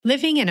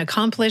Living an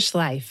Accomplished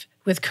Life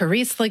with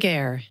Carice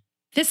Laguerre.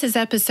 This is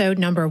episode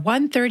number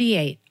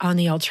 138 on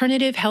the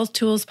Alternative Health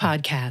Tools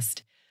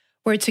podcast,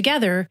 where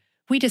together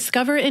we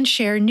discover and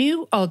share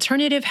new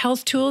alternative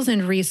health tools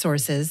and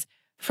resources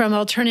from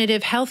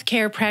alternative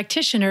healthcare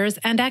practitioners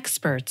and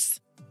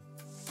experts.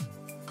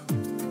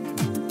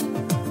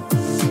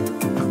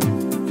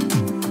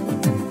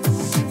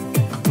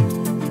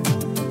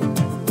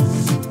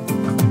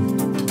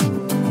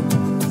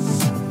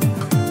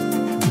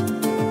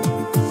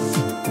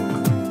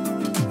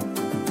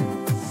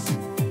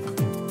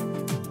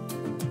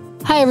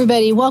 Hi,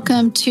 everybody.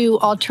 Welcome to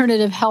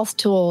Alternative Health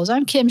Tools.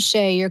 I'm Kim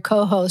Shea, your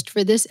co-host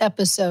for this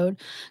episode,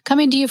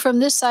 coming to you from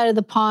this side of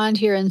the pond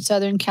here in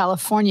Southern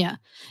California.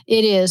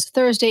 It is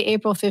Thursday,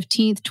 April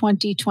 15th,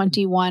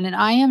 2021, and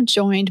I am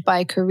joined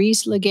by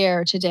Carice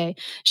Laguerre today.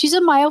 She's a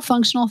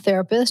myofunctional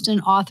therapist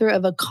and author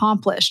of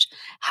Accomplished: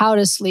 How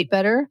to Sleep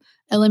Better,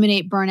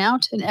 Eliminate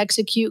Burnout, and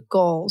Execute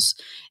Goals.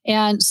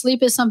 And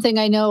sleep is something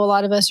I know a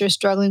lot of us are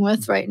struggling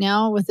with right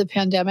now with the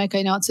pandemic.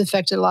 I know it's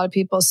affected a lot of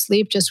people's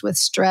sleep just with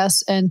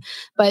stress.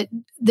 But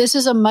this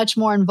is a much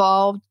more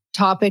involved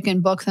topic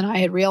and book than I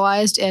had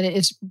realized. And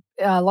it's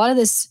a lot of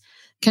this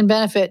can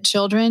benefit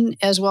children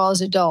as well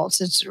as adults.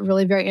 It's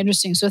really very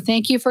interesting. So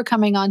thank you for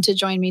coming on to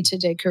join me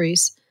today,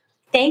 Carice.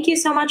 Thank you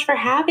so much for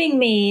having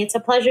me. It's a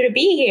pleasure to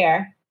be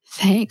here.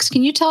 Thanks.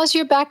 Can you tell us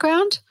your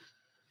background?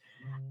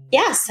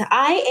 Yes,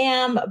 I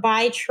am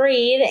by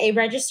trade a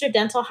registered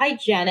dental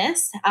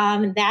hygienist.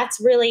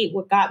 That's really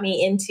what got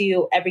me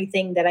into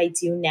everything that I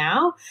do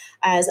now.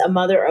 As a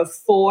mother of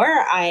four,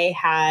 I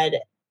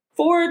had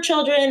 4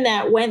 children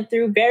that went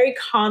through very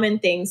common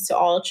things to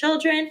all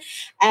children.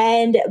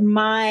 And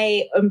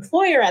my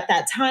employer at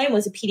that time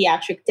was a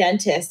pediatric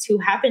dentist who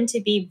happened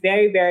to be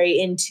very, very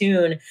in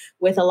tune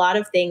with a lot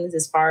of things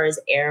as far as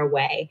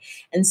airway.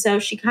 And so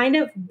she kind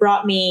of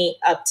brought me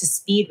up to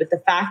speed with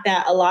the fact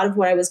that a lot of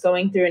what I was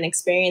going through and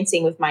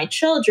experiencing with my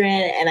children,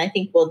 and I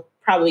think we'll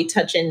probably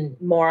touch in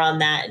more on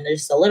that in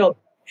just a little bit,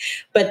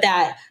 but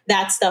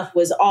that stuff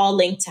was all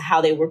linked to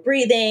how they were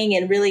breathing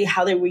and really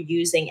how they were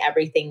using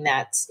everything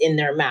that's in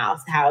their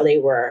mouth, how they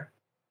were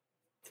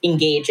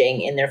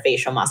engaging in their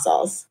facial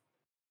muscles.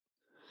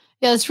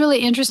 Yeah, it's really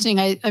interesting.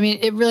 I mean,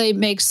 it really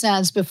makes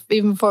sense, but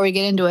even before we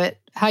get into it,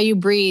 how you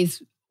breathe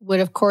would,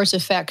 of course,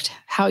 affect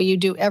how you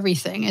do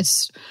everything.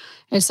 It's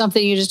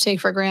something you just take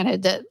for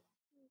granted that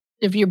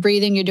if you're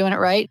breathing, you're doing it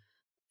right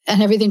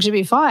and everything should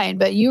be fine.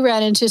 But you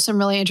ran into some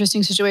really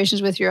interesting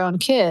situations with your own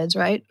kids,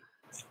 right?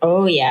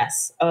 Oh,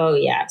 yes. Oh,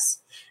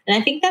 yes. And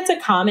I think that's a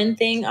common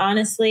thing,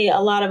 honestly. A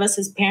lot of us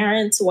as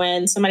parents,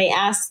 when somebody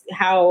asks,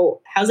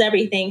 how's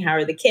everything? How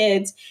are the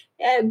kids?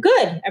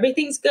 Good.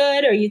 Everything's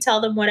good. Or you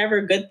tell them whatever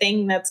good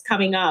thing that's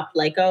coming up,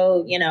 like,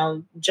 oh,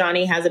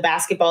 Johnny has a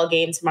basketball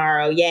game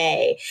tomorrow.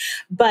 Yay.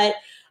 But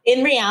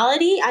in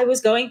reality, I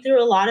was going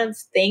through a lot of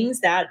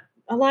things that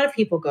a lot of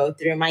people go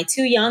through. My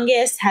 2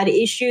 youngest had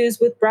issues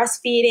with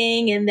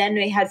breastfeeding, and then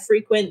they had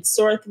frequent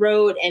sore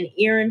throat and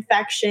ear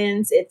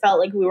infections. It felt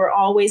like we were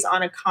always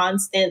on a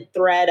constant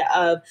thread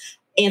of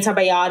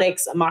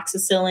antibiotics.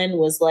 Amoxicillin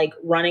was like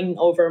running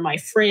over my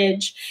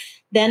fridge.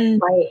 Then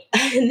my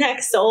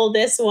next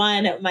oldest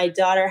one, my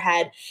daughter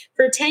had,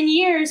 for 10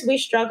 years, we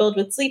struggled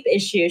with sleep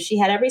issues. She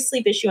had every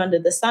sleep issue under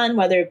the sun,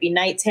 whether it be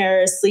night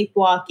terrors,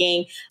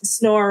 sleepwalking,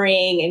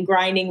 snoring, and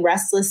grinding,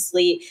 restless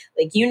sleep,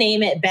 like you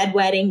name it,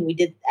 bedwetting. We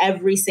did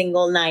every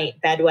single night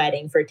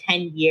bedwetting for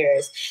 10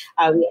 years.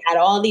 We had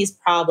all these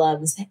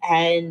problems.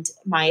 And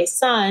my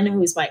son,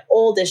 who's my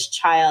oldest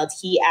child,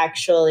 he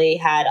actually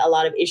had a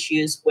lot of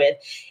issues with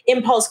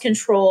impulse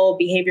control,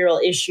 behavioral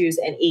issues,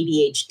 and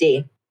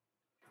ADHD.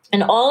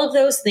 And all of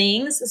those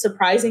things,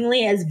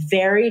 surprisingly, as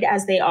varied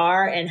as they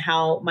are and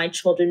how my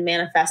children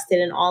manifested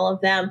in all of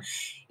them,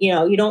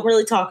 you don't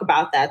really talk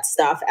about that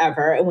stuff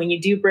ever. And when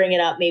you do bring it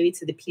up, maybe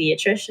to the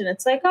pediatrician,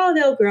 it's like, oh,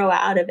 they'll grow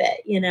out of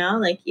it.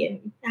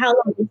 How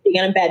long is she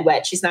going to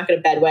bedwet? She's not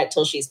going to bedwet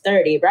till she's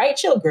 30, right?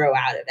 She'll grow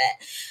out of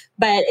it.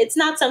 But it's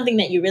not something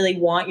that you really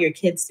want your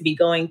kids to be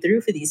going through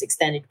for these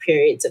extended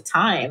periods of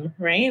time,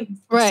 right?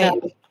 Right.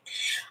 So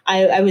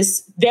I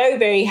was very,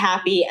 very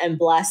happy and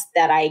blessed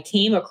that I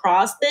came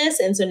across this.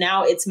 And so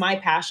now it's my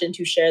passion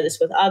to share this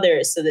with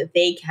others so that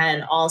they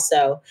can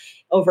also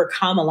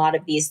overcome a lot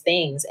of these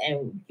things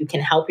and you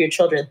can help your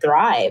children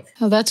thrive.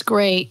 Oh, that's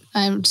great.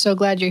 I'm so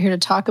glad you're here to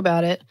talk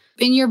about it.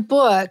 In your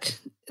book,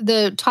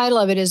 the title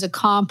of it is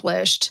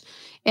Accomplished.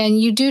 And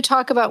you do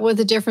talk about what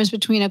the difference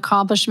between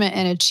accomplishment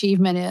and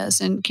achievement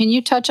is. And can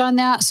you touch on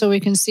that so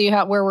we can see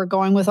where we're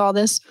going with all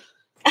this?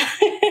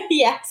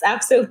 Yes,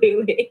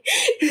 absolutely.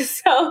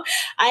 So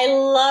I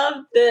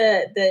love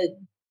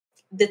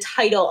the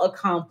title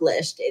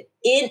Accomplished. It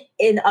in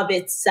and of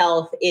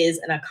itself is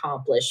an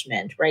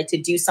accomplishment, right?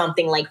 To do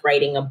something like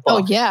writing a book.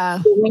 Oh,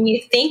 yeah. So when you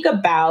think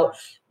about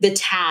the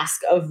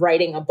task of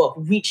writing a book,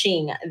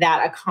 reaching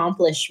that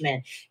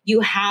accomplishment, you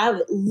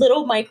have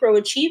little micro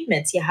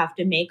achievements you have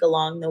to make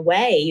along the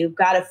way. You've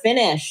got to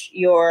finish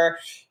your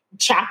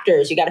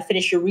chapters. You got to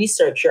finish your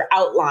research, your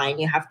outline.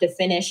 You have to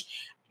finish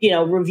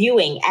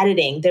reviewing,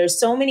 editing. There's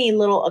so many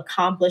little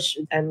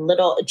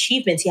little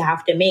achievements you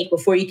have to make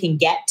before you can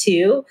get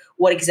to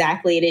what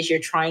exactly it is you're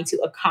trying to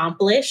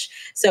accomplish.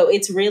 So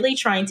it's really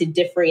trying to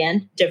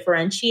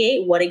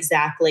differentiate what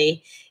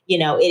exactly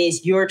it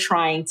is you're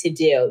trying to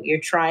do. You're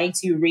trying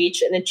to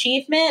reach an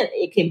achievement.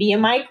 It can be a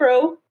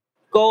micro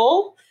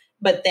goal,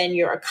 but then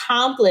your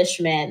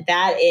accomplishment,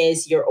 that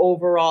is your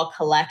overall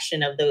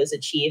collection of those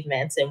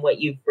achievements and what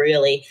you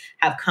really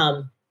have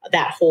come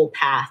that whole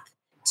path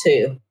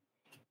to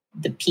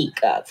the peak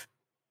of.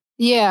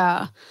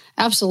 Yeah,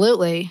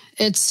 absolutely.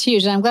 It's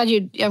huge. And I'm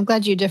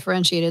glad you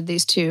differentiated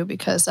these two,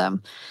 because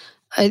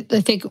I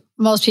think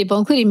most people,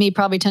 including me,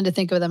 probably tend to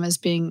think of them as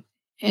being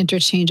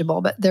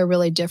interchangeable, but they're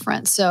really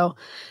different. So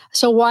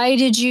why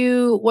did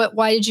you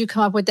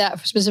come up with that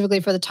specifically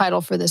for the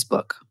title for this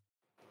book?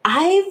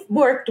 I've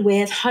worked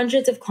with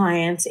hundreds of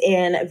clients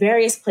in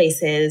various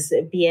places,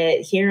 be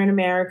it here in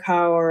America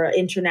or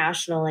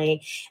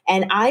internationally.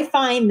 And I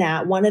find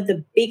that one of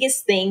the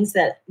biggest things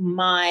that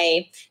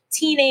my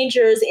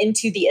teenagers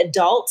into the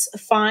adults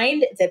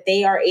find that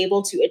they are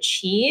able to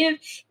achieve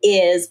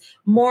is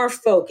more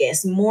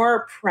focus,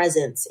 more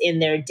presence in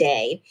their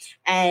day.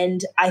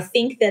 And I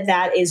think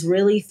that is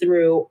really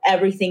through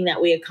everything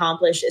that we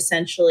accomplish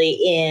essentially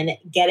in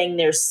getting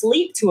their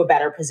sleep to a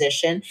better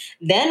position.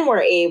 Then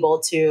we're able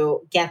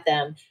to get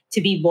them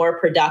to be more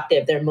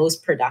productive, their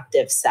most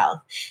productive self.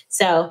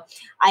 So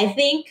I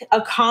think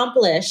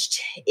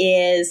accomplished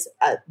is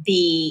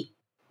the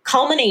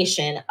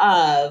culmination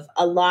of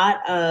a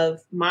lot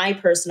of my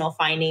personal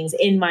findings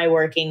in my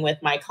working with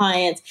my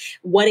clients,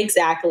 what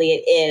exactly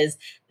it is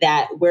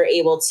that we're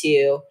able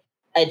to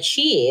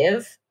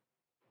achieve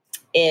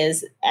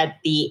is at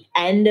the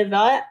end of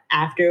it,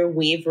 after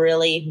we've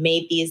really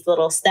made these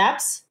little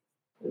steps,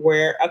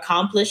 we're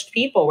accomplished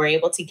people. We're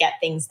able to get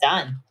things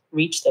done,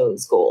 reach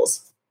those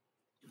goals.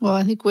 Well,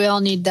 I think we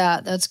all need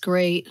that. That's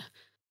great.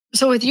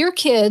 So with your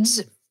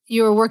kids,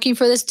 you were working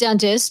for this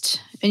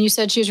dentist and you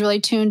said she was really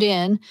tuned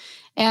in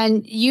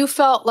and you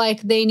felt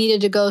like they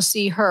needed to go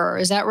see her.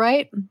 Is that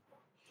right?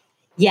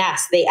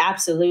 Yes, they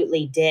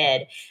absolutely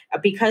did.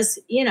 Because,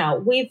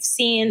 we've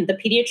seen the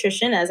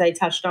pediatrician, as I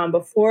touched on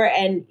before,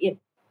 and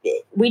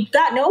we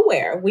got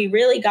nowhere. We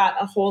really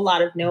got a whole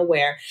lot of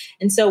nowhere.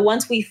 And so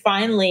once we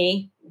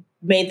finally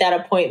made that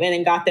appointment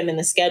and got them in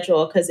the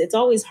schedule, because it's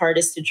always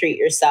hardest to treat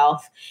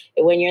yourself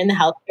when you're in the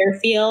healthcare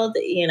field,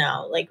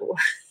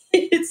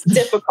 it's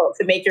difficult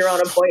to make your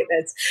own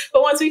appointments.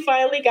 But once we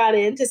finally got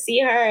in to see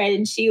her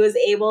and she was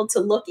able to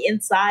look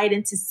inside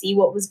and to see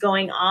what was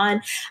going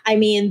on, I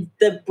mean,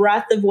 the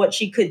breadth of what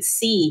she could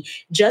see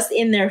just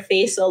in their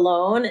face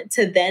alone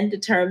to then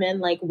determine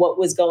what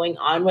was going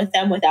on with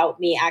them without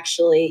me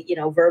actually,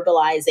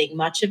 verbalizing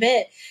much of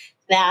it,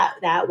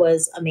 that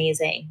was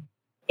amazing.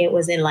 It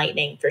was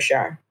enlightening for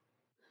sure.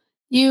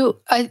 You,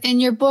 in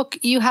your book,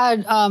 you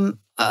had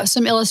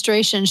some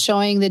illustrations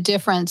showing the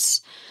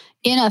difference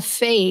in a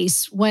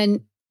face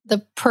when the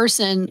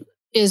person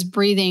is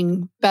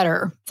breathing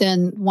better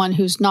than one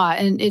who's not.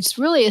 And it's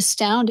really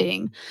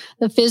astounding,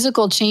 the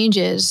physical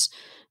changes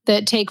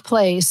that take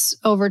place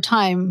over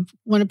time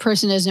when a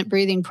person isn't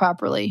breathing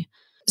properly.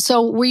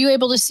 So were you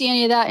able to see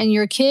any of that in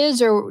your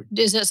kids, or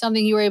is that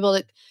something you were able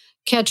to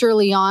catch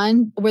early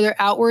on? Were there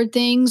outward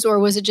things, or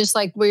was it just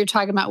like what you're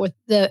talking about with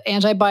the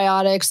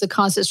antibiotics, the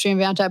constant stream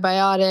of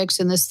antibiotics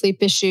and the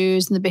sleep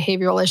issues and the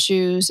behavioral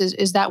issues?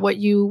 Is that what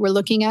you were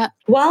looking at?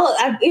 Well,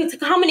 it's a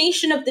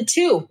combination of the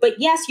two. But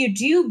yes, you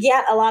do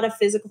get a lot of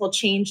physical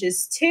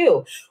changes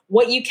too.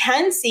 What you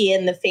can see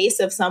in the face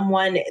of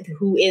someone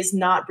who is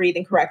not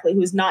breathing correctly,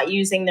 who's not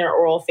using their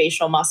oral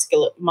facial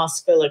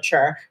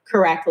musculature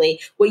correctly,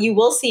 what you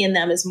will see in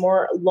them is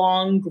more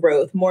long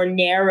growth, more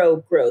narrow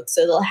growth.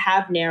 So they'll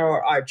have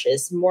narrower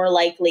arches. More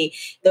likely,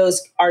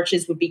 those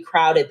arches would be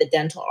crowded, the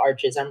dental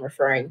arches I'm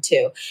referring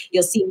to.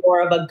 You'll see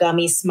more of a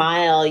gummy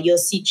smile. You'll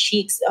see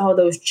cheeks,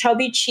 those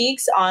chubby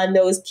cheeks on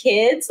those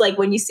kids. Like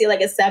when you see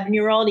like a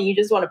 7-year-old and you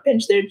just want to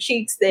pinch their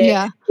cheeks,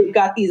 they've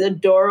got these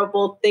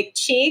adorable thick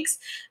cheeks.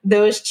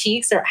 Those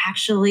cheeks are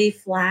actually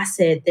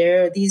flaccid.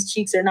 These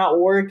cheeks are not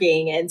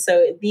working. And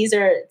so these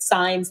are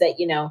signs that,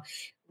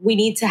 we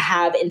need to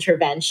have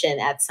intervention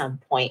at some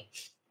point.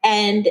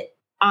 And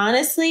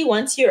honestly,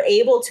 once you're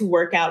able to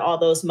work out all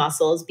those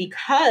muscles,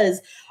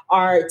 because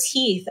our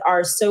teeth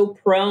are so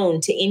prone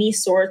to any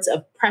sorts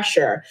of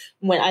pressure.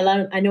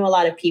 I know a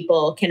lot of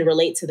people can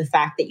relate to the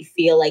fact that you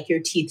feel like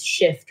your teeth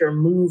shift or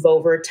move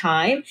over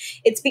time.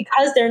 It's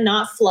because they're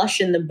not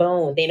flush in the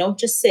bone. They don't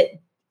just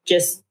sit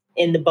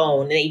in the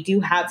bone. They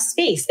do have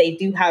space. They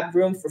do have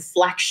room for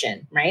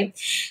flexion, right?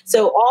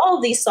 So all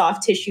of these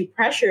soft tissue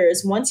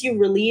pressures, once you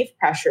relieve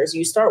pressures,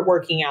 you start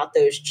working out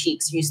those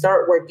cheeks, you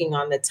start working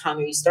on the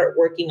tongue, you start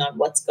working on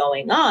what's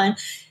going on.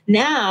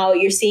 Now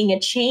you're seeing a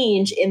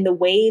change in the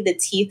way the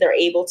teeth are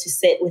able to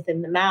sit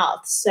within the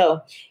mouth.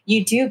 So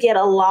you do get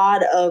a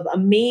lot of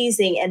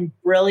amazing and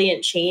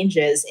brilliant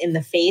changes in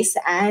the face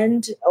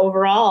and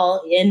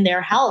overall in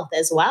their health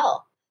as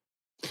well.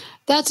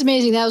 That's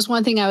amazing. That was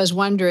one thing I was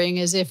wondering,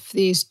 is if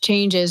these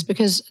changes,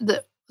 because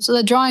So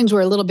the drawings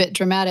were a little bit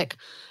dramatic.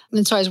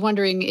 And so I was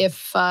wondering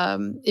if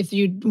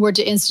you were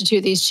to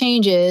institute these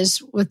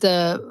changes with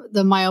the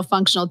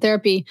myofunctional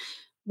therapy,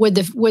 would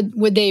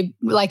they,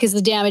 like, is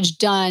the damage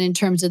done in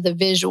terms of the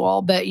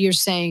visual? But you're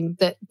saying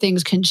that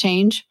things can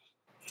change?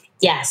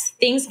 Yes,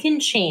 things can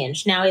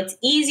change. Now, it's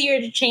easier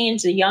to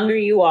change the younger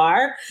you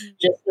are.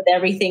 Just with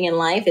everything in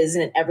life,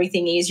 isn't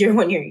everything easier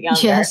when you're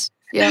younger? Yes.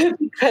 Yep.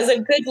 Because a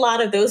good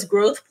lot of those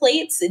growth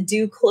plates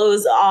do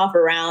close off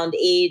around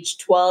age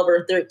 12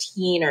 or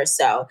 13 or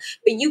so.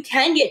 But you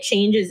can get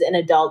changes in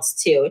adults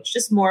too. It's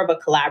just more of a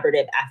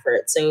collaborative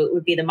effort. So it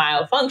would be the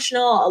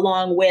myofunctional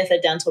along with a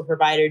dental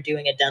provider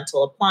doing a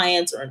dental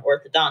appliance or an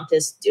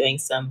orthodontist doing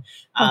some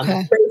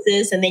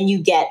braces. And then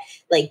you get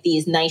like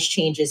these nice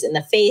changes in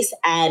the face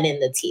and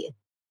in the teeth.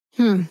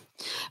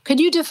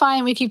 Could you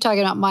define, we keep talking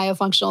about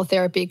myofunctional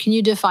therapy. Can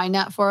you define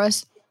that for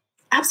us?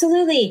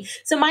 Absolutely.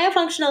 So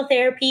myofunctional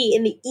therapy,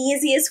 in the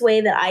easiest way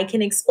that I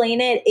can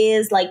explain it,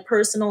 is like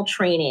personal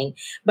training,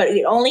 but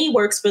it only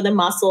works for the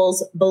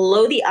muscles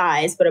below the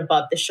eyes, but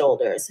above the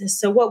shoulders.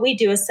 So what we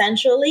do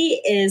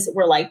essentially is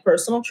we're like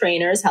personal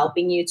trainers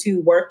helping you to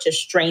work to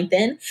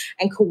strengthen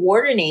and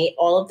coordinate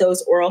all of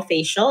those oral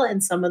facial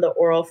and some of the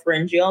oral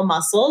pharyngeal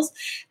muscles.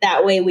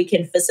 That way we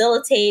can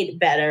facilitate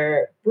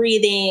better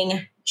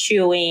breathing,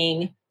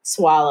 chewing,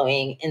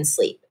 swallowing, and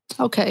sleep.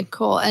 Okay,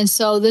 cool. And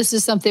so this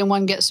is something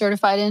one gets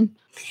certified in?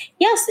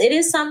 Yes, it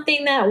is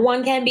something that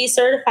one can be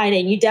certified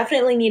in. You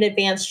definitely need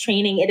advanced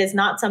training. It is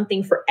not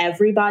something for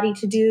everybody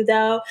to do,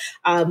 though.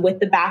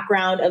 With the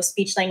background of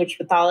speech language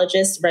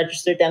pathologists,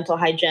 registered dental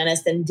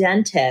hygienists, and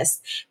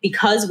dentists,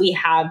 because we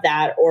have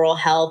that oral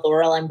health,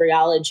 oral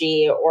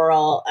embryology,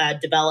 oral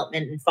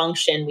development and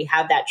function, we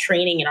have that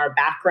training in our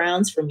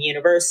backgrounds from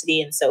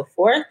university and so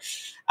forth.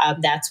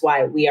 That's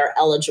why we are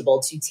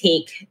eligible to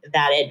take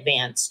that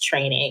advanced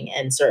training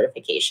and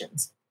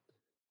certifications.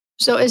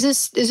 So is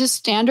this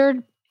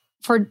standard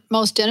for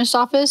most dentist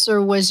office,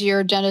 or was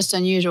your dentist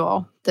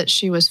unusual that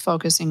she was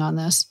focusing on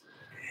this?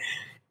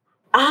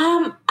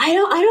 I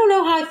don't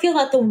know how I feel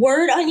about the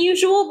word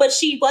unusual, but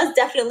she was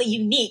definitely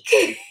unique.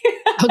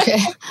 Okay.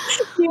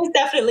 She was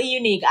definitely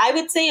unique. I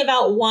would say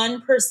about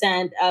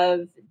 1%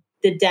 of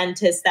the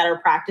dentists that are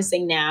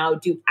practicing now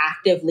do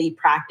actively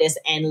practice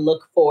and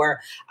look for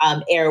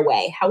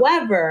airway.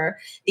 However,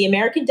 the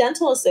American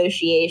Dental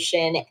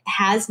Association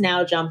has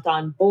now jumped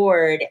on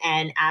board.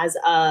 And as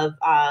of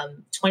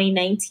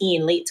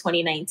 2019, late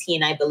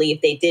 2019, I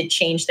believe, they did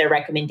change their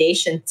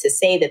recommendation to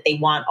say that they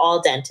want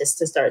all dentists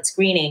to start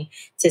screening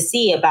to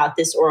see about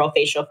this oral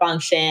facial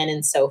function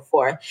and so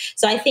forth.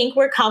 So I think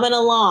we're coming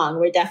along.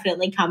 We're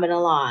definitely coming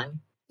along.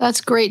 That's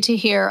great to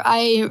hear.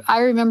 I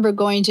remember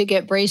going to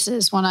get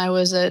braces when I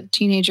was a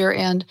teenager,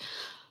 and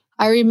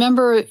I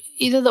remember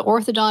either the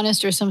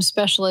orthodontist or some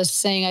specialist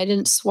saying I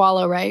didn't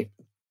swallow right,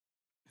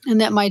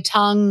 and that my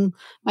tongue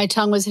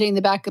was hitting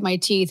the back of my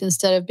teeth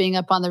instead of being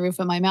up on the roof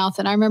of my mouth.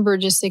 And I remember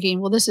just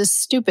thinking, well, this is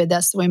stupid.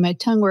 That's the way my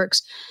tongue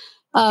works.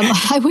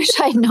 I wish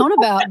I'd known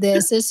about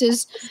this.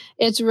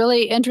 It's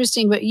really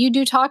interesting, but you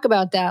do talk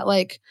about that,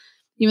 like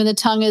even the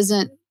tongue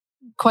isn't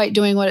quite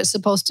doing what it's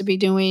supposed to be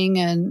doing.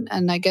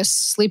 And I guess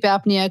sleep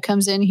apnea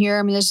comes in here.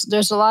 I mean,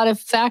 there's a lot of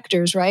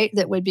factors, right,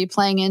 that would be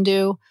playing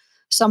into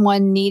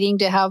someone needing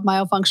to have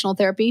myofunctional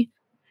therapy.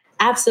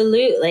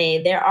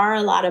 Absolutely. There are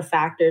a lot of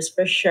factors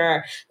for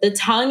sure. The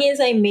tongue is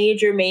a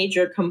major,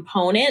 major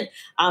component.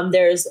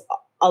 There's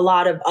a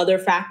lot of other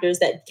factors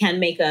that can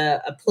make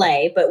a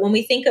play. But when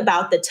we think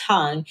about the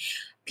tongue,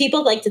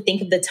 people like to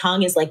think of the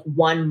tongue as like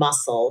one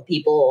muscle.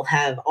 People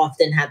have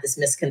often had this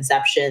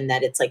misconception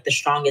that it's like the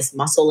strongest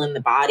muscle in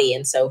the body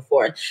and so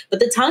forth.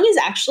 But the tongue is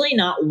actually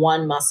not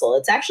one muscle.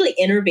 It's actually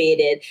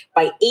innervated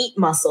by 8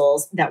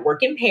 muscles that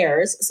work in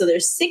pairs. So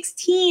there's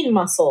 16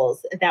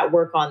 muscles that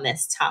work on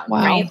this tongue,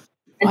 right?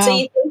 And so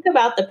you think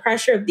about the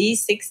pressure of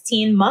these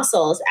 16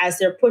 muscles as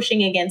they're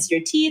pushing against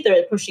your teeth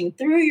or pushing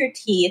through your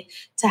teeth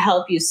to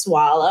help you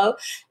swallow.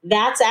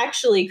 That's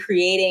actually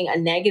creating a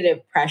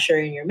negative pressure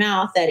in your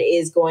mouth that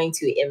is going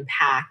to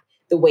impact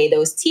the way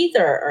those teeth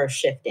are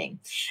shifting.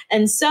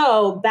 And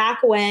so back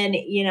when,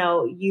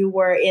 you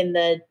were in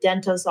the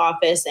dentist's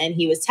office and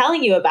he was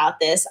telling you about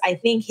this, I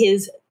think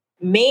his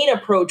main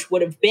approach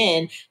would have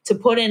been to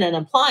put in an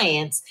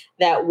appliance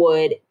that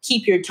would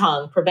keep your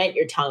tongue, prevent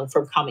your tongue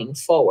from coming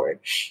forward.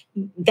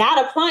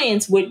 That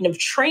appliance wouldn't have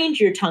trained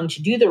your tongue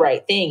to do the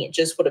right thing. It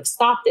just would have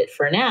stopped it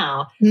for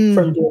now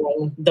from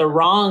doing the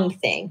wrong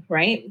thing,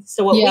 right?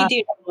 So what we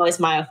do now as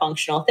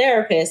myofunctional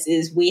therapists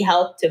is we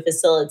help to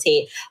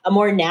facilitate a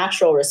more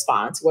natural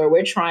response where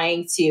we're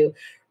trying to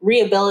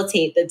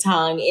rehabilitate the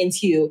tongue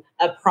into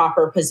a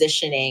proper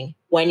positioning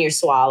when you're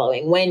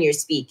swallowing, when you're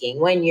speaking,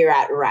 when you're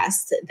at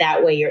rest.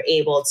 That way you're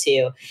able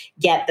to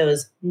get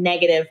those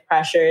negative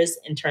pressures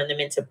and turn them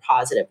into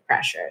positive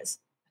pressures.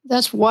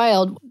 That's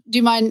wild. Do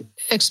you mind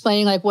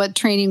explaining like what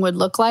training would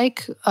look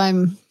like?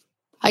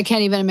 I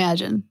can't even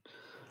imagine.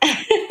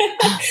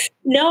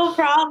 No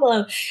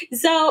problem.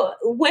 So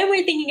when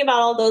we're thinking about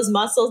all those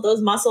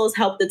muscles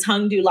help the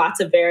tongue do lots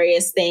of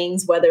various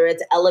things, whether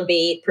it's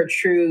elevate,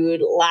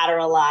 protrude,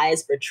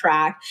 lateralize,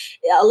 retract.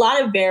 A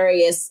lot of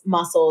various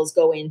muscles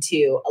go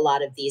into a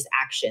lot of these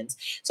actions.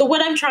 So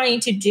what I'm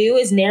trying to do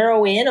is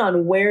narrow in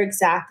on where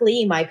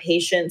exactly my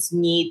patients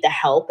need the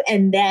help,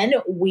 and then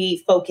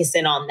we focus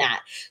in on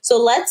that.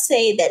 So let's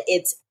say that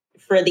it's,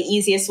 for the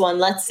easiest one,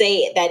 let's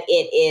say that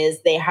it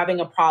is they're having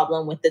a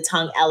problem with the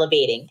tongue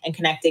elevating and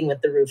connecting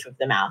with the roof of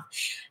the mouth.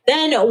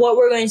 Then what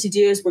we're going to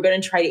do is we're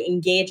going to try to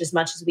engage as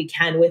much as we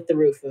can with the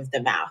roof of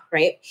the mouth,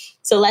 right?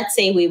 So let's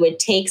say we would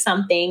take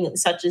something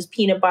such as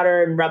peanut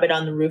butter and rub it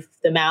on the roof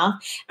of the mouth,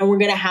 and we're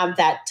going to have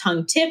that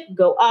tongue tip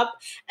go up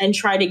and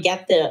try to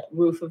get the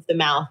roof of the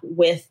mouth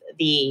with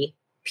the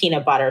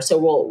peanut butter. So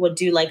we'll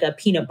do like a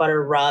peanut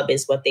butter rub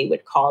is what they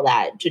would call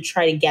that, to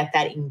try to get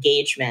that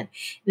engagement.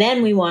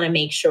 Then we want to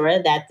make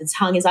sure that the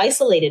tongue is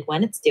isolated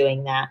when it's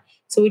doing that.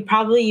 So we'd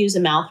probably use a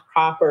mouth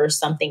prop or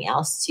something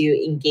else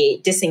to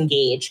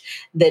disengage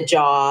the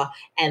jaw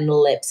and the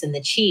lips and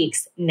the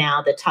cheeks.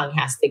 Now the tongue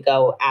has to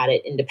go at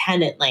it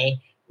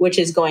independently, which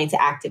is going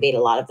to activate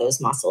a lot of those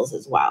muscles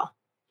as well.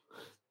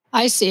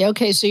 I see.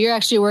 Okay. So you're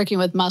actually working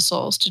with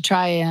muscles to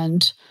try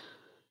and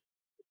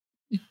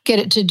get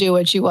it to do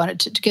what you want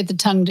it to get the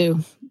tongue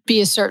to be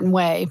a certain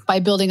way by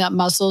building up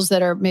muscles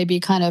that are maybe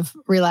kind of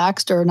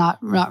relaxed or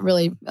not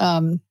really,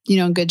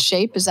 in good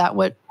shape. Is that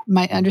what, am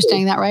I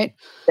understanding that right?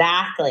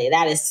 Exactly.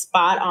 That is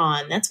spot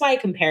on. That's why I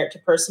compare it to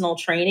personal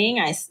training.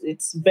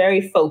 It's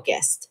very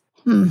focused.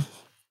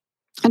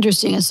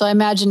 Interesting. And so I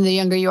imagine the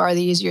younger you are,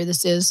 the easier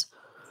this is.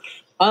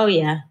 Oh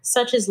yeah.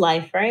 Such is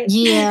life, right?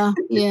 Yeah.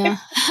 Yeah.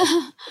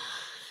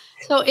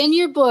 So in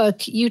your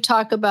book, you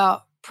talk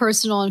about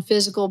personal and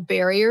physical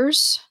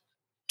barriers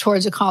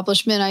towards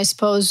accomplishment, I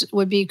suppose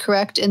would be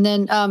correct. And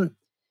then,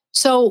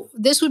 so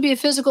this would be a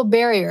physical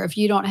barrier if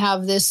you don't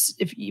have this,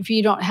 if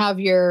you don't have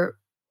your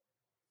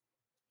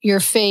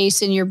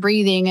face and your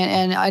breathing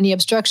and any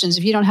obstructions,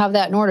 if you don't have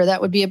that in order,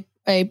 that would be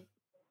a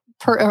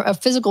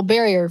physical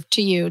barrier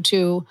to you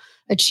to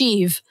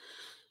achieve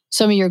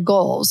some of your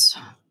goals.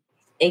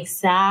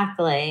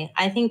 Exactly.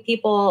 I think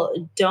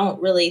people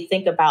don't really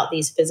think about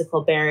these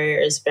physical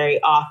barriers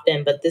very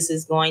often, but this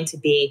is going to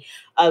be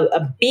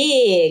a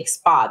big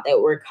spot that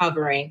we're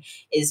covering,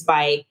 is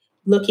by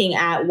looking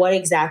at what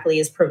exactly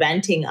is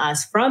preventing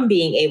us from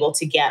being able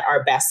to get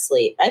our best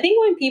sleep. I think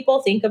when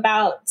people think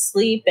about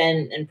sleep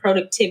and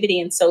productivity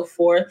and so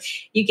forth,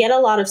 you get a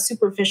lot of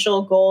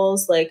superficial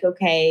goals like,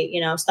 okay,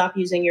 stop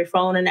using your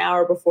phone an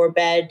hour before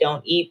bed,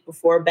 don't eat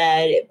before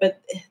bed.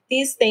 But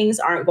these things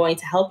aren't going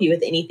to help you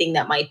with anything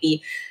that might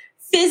be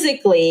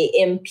physically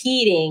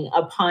impeding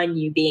upon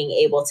you being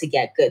able to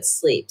get good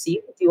sleep. So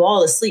you can do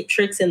all the sleep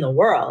tricks in the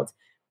world,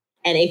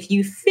 and if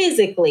you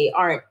physically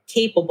aren't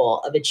capable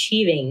of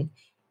achieving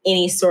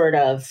any sort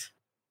of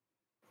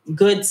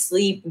good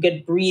sleep,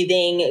 good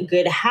breathing,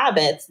 good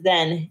habits,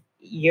 then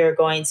you're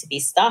going to be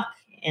stuck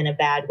in a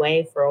bad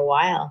way for a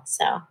while.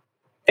 So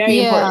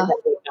very important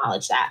that we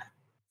acknowledge that.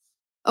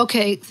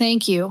 Okay,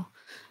 thank you.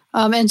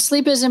 And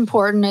sleep is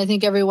important. I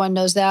think everyone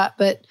knows that.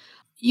 But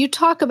you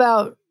talk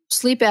about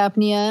sleep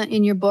apnea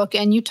in your book,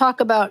 and you talk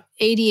about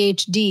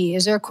ADHD.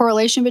 Is there a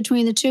correlation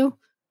between the two?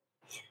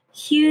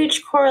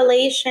 Huge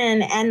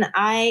correlation. And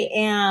I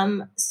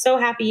am so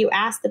happy you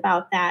asked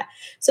about that.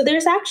 So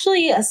there's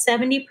actually a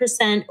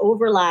 70%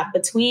 overlap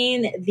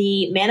between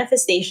the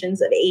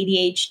manifestations of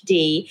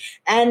ADHD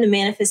and the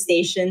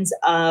manifestations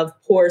of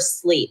poor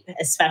sleep,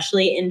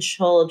 especially in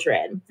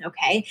children.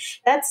 Okay.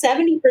 That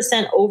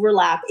 70%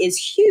 overlap is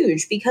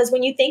huge, because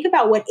when you think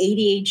about what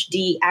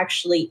ADHD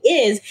actually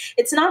is,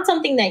 it's not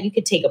something that you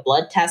could take a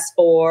blood test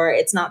for.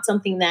 It's not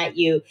something that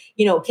you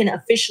can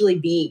officially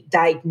be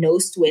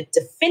diagnosed with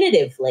definitively.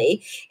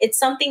 It's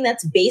something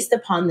that's based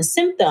upon the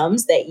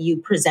symptoms that you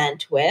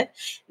present with.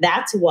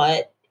 That's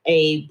what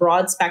a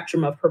broad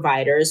spectrum of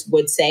providers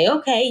would say,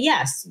 okay,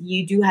 yes,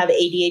 you do have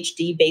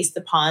ADHD based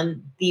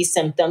upon these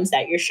symptoms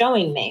that you're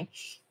showing me.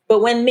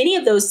 But when many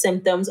of those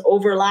symptoms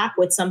overlap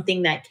with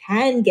something that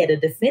can get a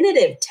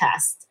definitive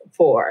test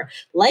for,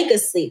 like a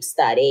sleep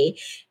study,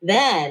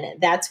 then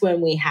that's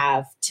when we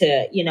have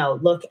to,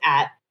 look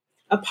at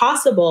a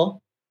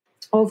possible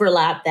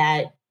overlap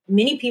that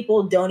many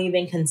people don't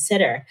even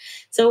consider.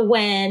 So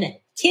when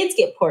kids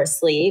get poor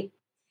sleep,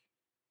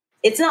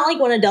 it's not like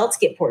when adults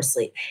get poor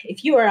sleep.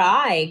 If you or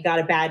I got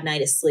a bad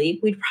night of sleep,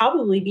 we'd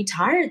probably be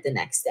tired the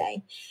next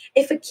day.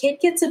 If a kid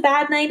gets a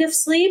bad night of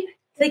sleep,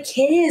 the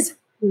kid is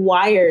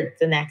wired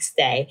the next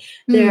day.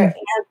 They're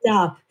amped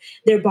up.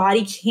 Their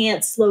body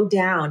can't slow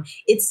down.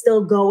 It's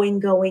still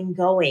going.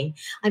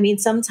 I mean,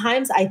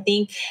 sometimes I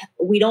think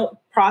we don't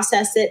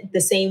process it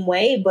the same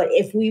way, but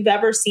if we've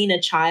ever seen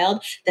a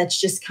child that's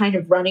just kind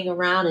of running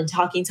around and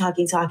talking,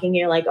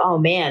 you're like, oh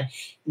man,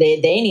 they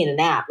need a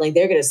nap. Like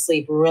they're going to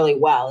sleep really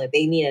well if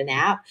they need a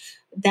nap.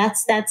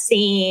 That's that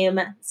same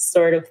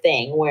sort of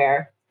thing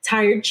where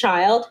tired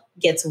child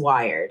gets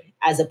wired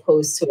as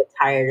opposed to a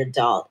tired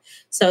adult.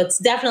 So it's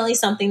definitely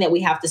something that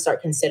we have to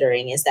start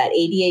considering, is that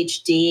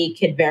ADHD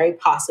could very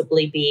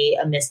possibly be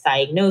a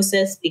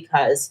misdiagnosis,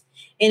 because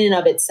in and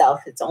of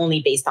itself, it's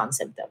only based on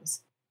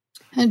symptoms.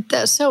 And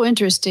that's so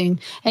interesting.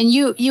 And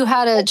you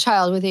had a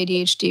child with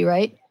ADHD,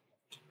 right?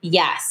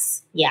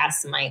 Yes,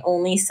 my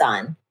only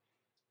son.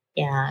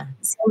 Yeah,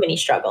 so many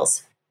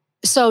struggles.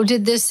 So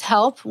did this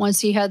help once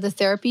he had the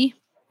therapy?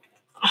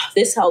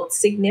 This helped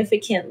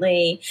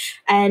significantly.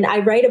 And I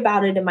write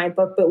about it in my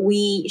book, but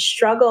we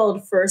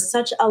struggled for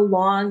such a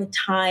long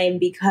time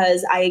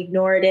because I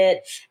ignored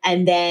it.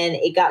 And then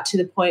it got to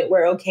the point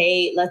where,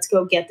 okay, let's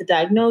go get the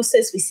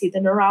diagnosis. We see the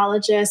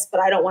neurologist,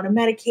 but I don't want to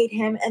medicate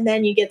him. And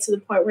then you get to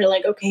the point where you're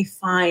like, okay,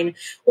 fine,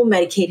 we'll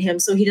medicate him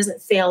so he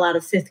doesn't fail out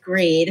of 5th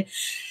grade.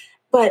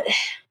 But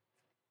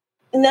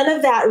none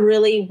of that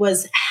really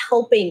was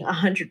helping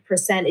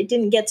 100%. It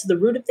didn't get to the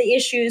root of the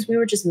issues. We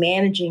were just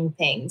managing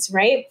things,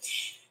 right?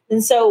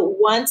 And so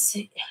once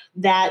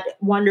that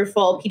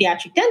wonderful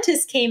pediatric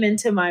dentist came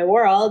into my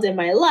world and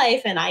my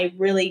life, and I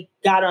really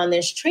got on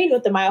this train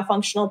with the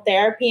myofunctional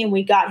therapy, and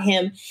we got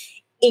him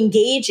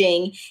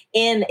engaging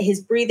in his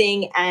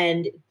breathing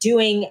and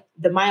doing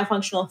the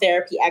myofunctional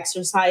therapy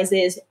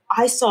exercises,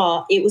 I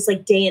saw it was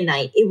like day and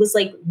night. It was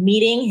like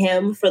meeting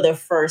him for the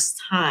first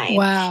time.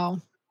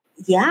 Wow.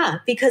 Yeah,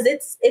 because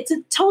it's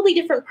a totally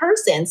different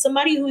person,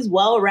 somebody who's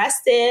well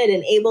rested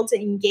and able to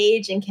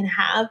engage and can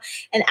have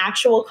an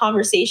actual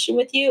conversation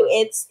with you.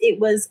 It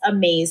was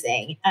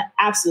amazing,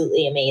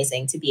 absolutely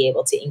amazing to be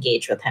able to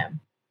engage with him.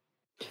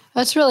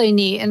 That's really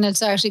neat. And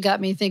it's actually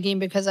got me thinking,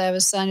 because I have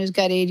a son who's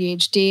got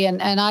ADHD,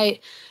 and I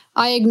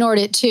ignored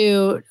it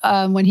too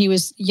when he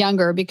was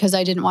younger, because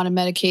I didn't want to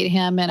medicate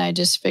him. And I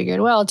just figured,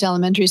 well, it's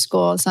elementary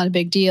school, it's not a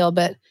big deal.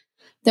 But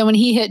then when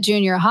he hit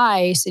junior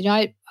high, he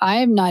said,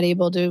 I'm not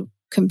able to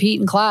compete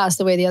in class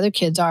the way the other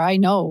kids are. I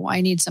know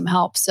I need some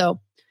help. So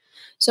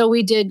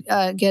we did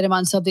get him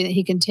on something that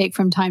he can take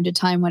from time to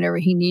time whenever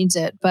he needs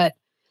it. But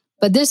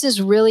this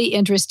is really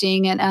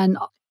interesting. And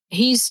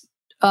he's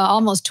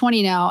almost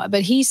 20 now,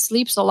 but he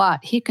sleeps a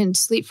lot. He can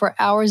sleep for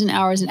hours and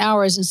hours and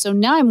hours. And so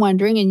now I'm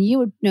wondering, and you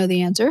would know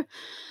the answer,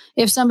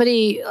 if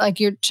somebody like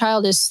your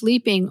child is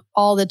sleeping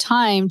all the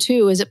time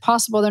too, is it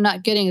possible they're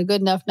not getting a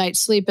good enough night's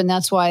sleep, and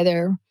that's why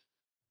they're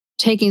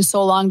taking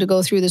so long to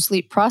go through the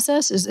sleep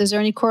process? Is there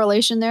any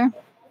correlation there?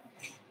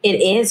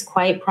 It is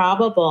quite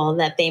probable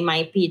that they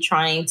might be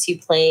trying to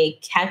play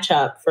catch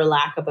up, for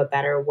lack of a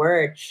better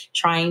word,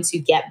 trying to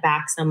get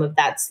back some of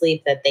that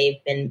sleep that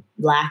they've been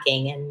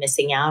lacking and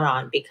missing out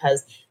on,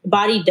 because the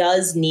body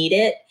does need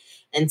it.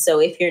 And so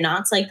if you're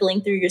not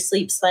cycling through your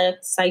sleep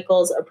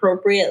cycles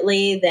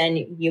appropriately, then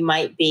you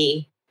might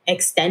be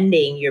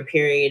extending your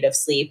period of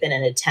sleep in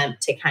an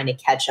attempt to kind of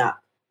catch up.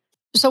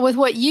 So with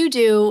what you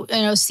do,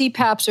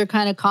 CPAPs are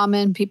kind of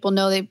common. People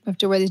know they have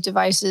to wear these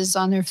devices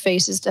on their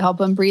faces to help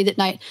them breathe at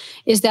night.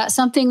 Is that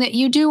something that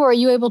you do, or are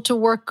you able to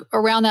work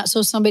around that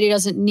so somebody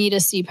doesn't need a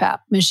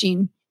CPAP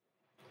machine?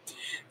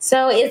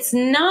 So it's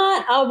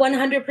not a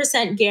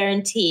 100%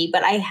 guarantee,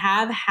 but I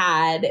have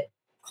had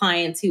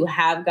clients who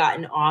have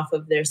gotten off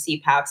of their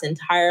CPAPs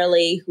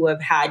entirely, who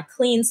have had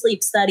clean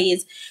sleep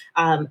studies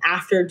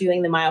after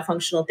doing the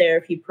myofunctional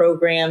therapy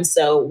program.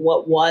 So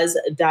what was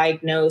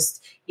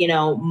diagnosed,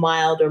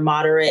 mild or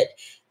moderate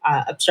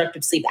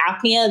obstructive sleep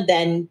apnea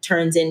then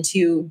turns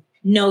into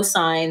no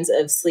signs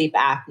of sleep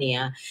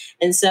apnea.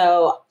 And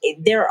so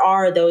there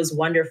are those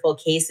wonderful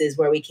cases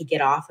where we could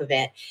get off of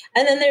it.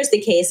 And then there's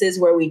the cases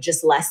where we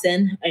just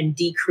lessen and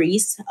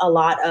decrease a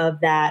lot of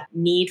that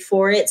need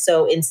for it.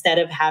 So instead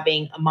of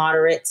having a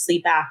moderate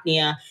sleep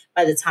apnea,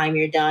 by the time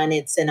you're done,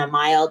 it's in a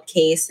mild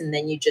case, and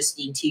then you just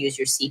need to use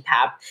your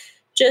CPAP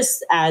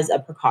just as a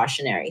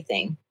precautionary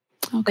thing.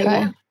 Okay.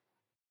 Yeah.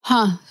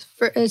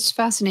 It's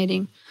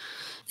fascinating.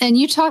 And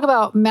you talk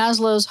about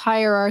Maslow's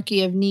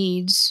hierarchy of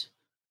needs,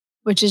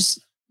 which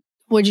is,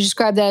 would you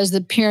describe that as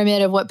the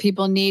pyramid of what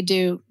people need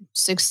to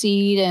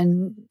succeed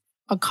and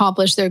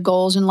accomplish their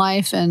goals in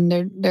life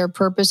and their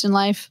purpose in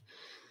life?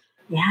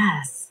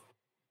 Yes.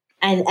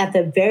 And at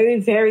the very,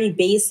 very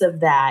base of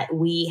that,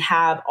 we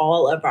have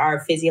all of our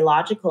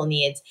physiological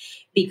needs,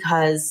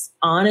 because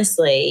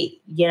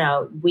honestly,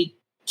 we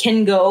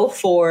can go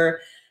for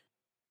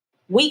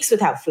weeks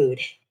without food,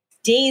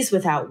 days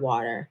without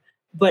water,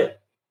 but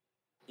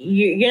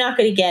you're not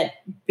going to get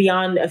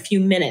beyond a few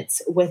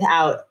minutes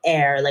without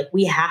air. Like,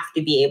 we have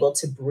to be able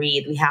to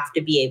breathe. We have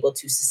to be able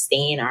to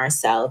sustain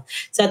ourselves.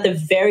 So at the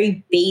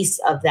very base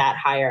of that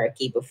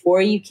hierarchy,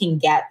 before you can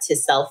get to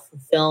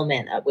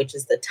self-fulfillment, which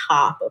is the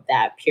top of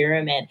that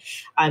pyramid,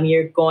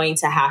 you're going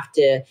to have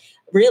to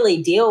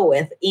really deal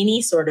with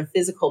any sort of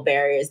physical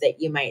barriers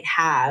that you might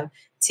have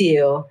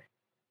to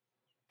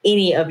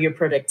any of your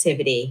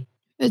productivity.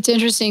 It's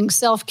interesting.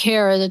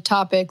 Self-care is a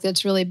topic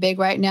that's really big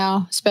right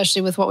now,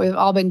 especially with what we've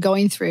all been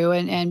going through.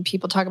 And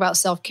people talk about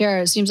self-care.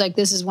 It seems like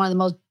this is one of the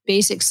most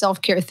basic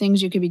self-care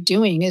things you could be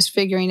doing, is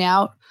figuring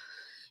out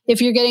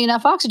if you're getting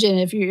enough oxygen,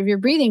 if you're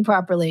breathing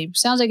properly.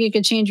 Sounds like it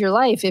could change your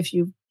life if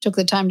you took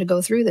the time to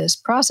go through this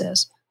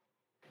process.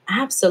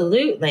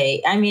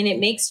 Absolutely. I mean, it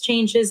makes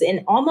changes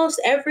in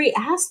almost every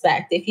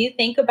aspect. If you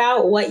think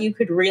about what you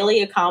could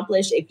really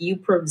accomplish if you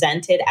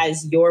presented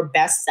as your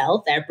best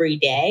self every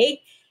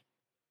day,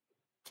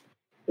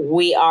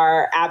 we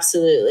are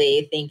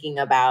absolutely thinking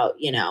about,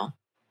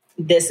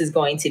 this is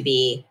going to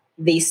be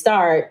the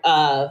start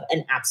of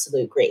an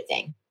absolute great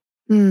thing.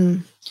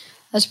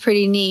 That's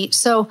pretty neat.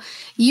 So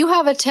you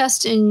have a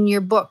test in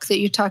your book that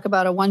you talk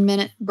about, a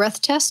 1-minute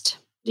breath test.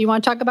 Do you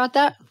want to talk about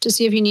that to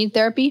see if you need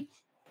therapy?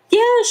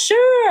 Yeah,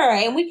 sure.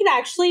 And we can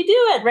actually do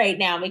it right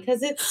now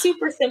because it's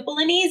super simple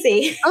and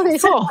easy. Okay,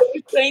 So cool. what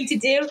you're going to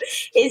do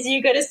is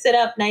you're going to sit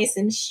up nice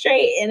and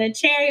straight in a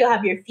chair. You'll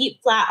have your feet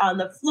flat on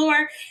the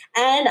floor.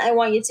 And I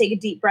want you to take a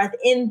deep breath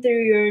in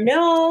through your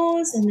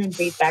nose and then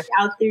breathe back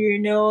out through your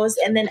nose.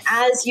 And then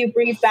as you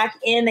breathe back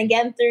in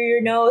again through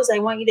your nose, I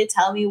want you to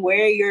tell me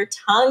where your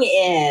tongue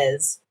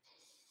is.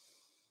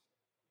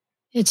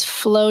 It's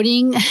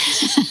floating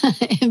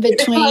in between.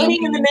 It's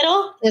floating in the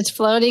middle? It's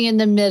floating in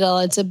the middle.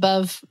 It's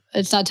above.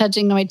 It's not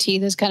touching my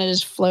teeth. It's kind of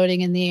just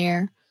floating in the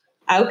air.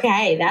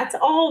 Okay, that's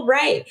all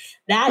right.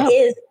 That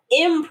is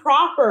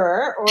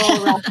improper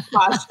oral rest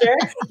posture,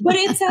 but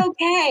it's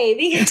okay.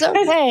 It's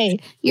okay.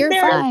 You're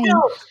fine.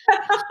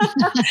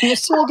 You're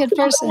still a good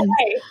person.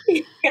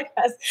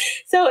 Yes.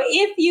 So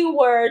if you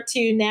were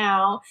to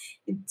now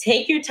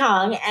take your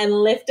tongue and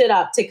lift it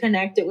up to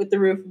connect it with the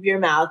roof of your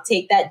mouth,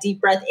 take that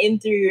deep breath in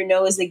through your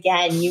nose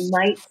again, you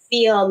might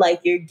feel like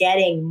you're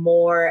getting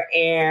more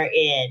air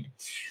in.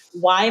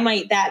 Why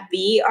might that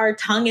be? Our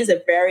tongue is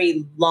a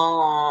very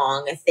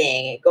long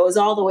thing. It goes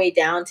all the way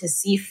down to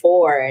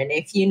C4. And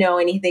if you know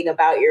anything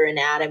about your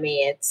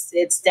anatomy,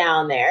 it's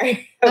down there.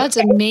 Okay? That's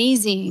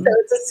amazing. So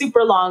it's a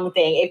super long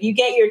thing. If you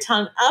get your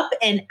tongue up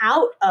and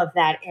out of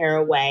that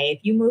airway,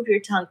 if you move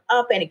your tongue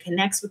up and it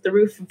connects with the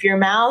roof of your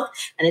mouth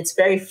and it's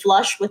very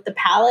flush with the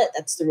palate,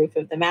 that's the roof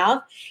of the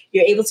mouth,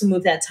 you're able to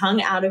move that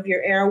tongue out of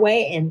your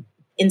airway and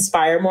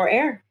inspire more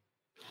air.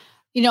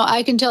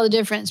 I can tell the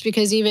difference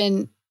because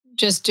even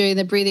just doing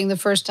the breathing the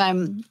first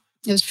time,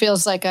 it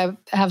feels like I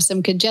have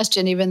some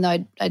congestion, even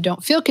though I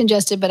don't feel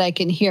congested, but I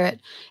can hear it.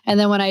 And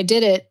then when I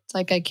did it, it's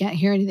like I can't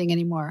hear anything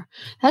anymore.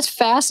 That's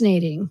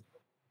fascinating.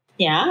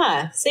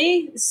 Yeah.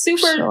 See,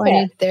 super. So I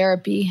need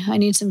therapy. I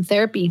need some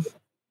therapy.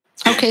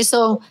 Okay.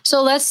 So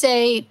let's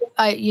say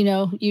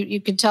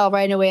you could tell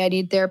right away I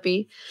need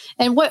therapy.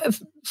 And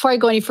before I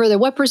go any further,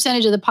 what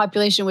percentage of the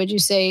population would you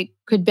say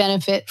could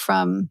benefit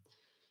from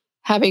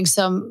having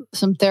some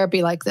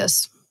therapy like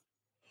this?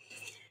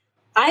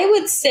 I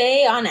would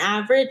say on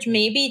average,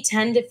 maybe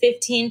 10 to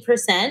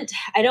 15%.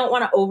 I don't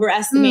want to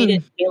overestimate it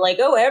and be like,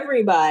 oh,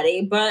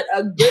 everybody, but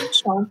a good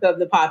chunk of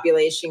the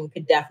population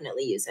could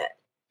definitely use it.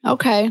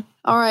 Okay.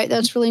 All right.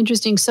 That's really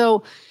interesting.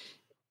 So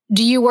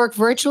do you work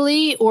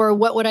virtually or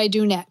what would I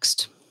do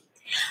next?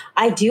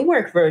 I do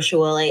work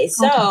virtually.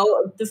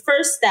 So the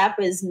first step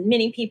is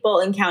many people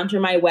encounter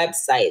my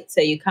website.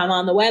 So you come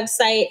on the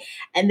website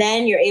and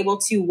then you're able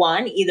to,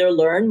 one, either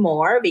learn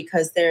more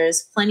because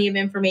there's plenty of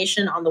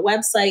information on the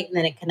website and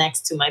then it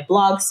connects to my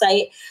blog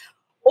site.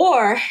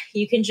 Or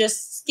you can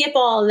just skip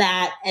all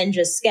that and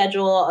just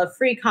schedule a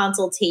free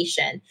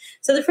consultation.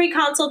 So the free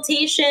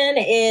consultation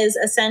is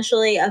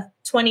essentially a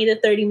 20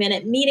 to 30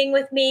 minute meeting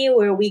with me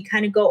where we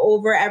kind of go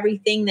over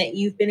everything that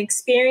you've been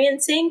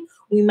experiencing.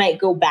 We might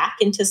go back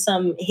into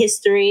some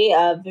history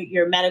of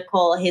your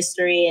medical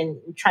history and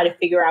try to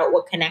figure out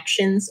what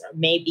connections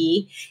may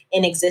be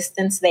in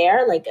existence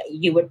there. Like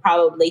you would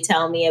probably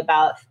tell me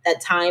about that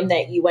time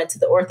that you went to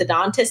the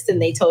orthodontist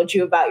and they told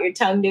you about your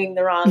tongue doing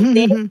the wrong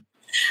thing.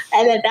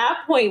 And at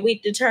that point, we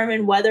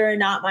determine whether or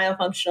not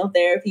myofunctional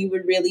therapy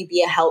would really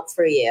be a help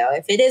for you.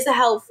 If it is a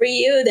help for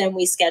you, then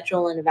we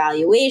schedule an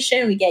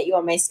evaluation. We get you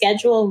on my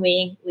schedule.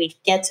 We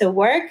get to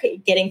work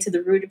getting to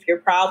the root of your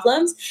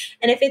problems.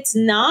 And if it's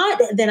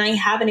not, then I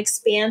have an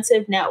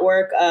expansive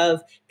network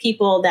of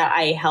people that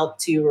I help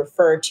to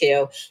refer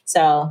to.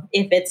 So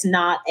if it's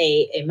not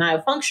a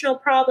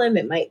myofunctional problem,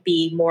 it might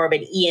be more of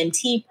an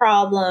ENT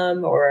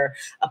problem or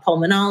a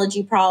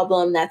pulmonology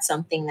problem. That's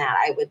something that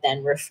I would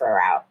then refer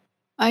out.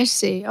 I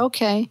see.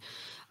 Okay.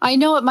 I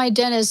know at my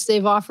dentist,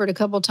 they've offered a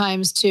couple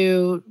times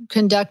to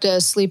conduct a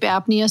sleep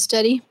apnea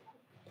study.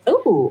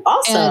 Oh,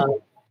 awesome.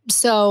 And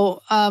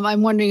so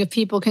I'm wondering if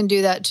people can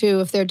do that too,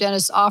 if their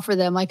dentists offer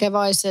them. Like I've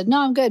always said, no,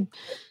 I'm good.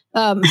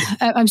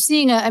 I'm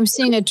seeing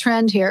a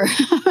trend here.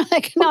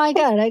 Like, no, I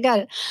got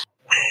it.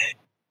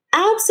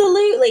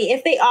 Absolutely.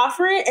 If they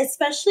offer it,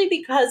 especially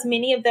because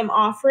many of them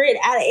offer it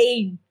at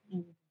a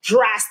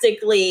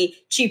drastically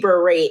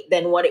cheaper rate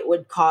than what it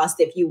would cost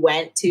if you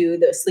went to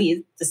the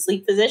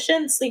sleep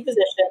physician.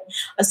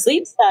 A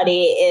sleep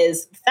study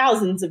is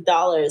thousands of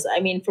dollars. I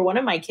mean, for one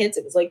of my kids,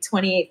 it was like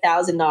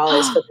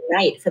 $28,000 for the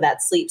night for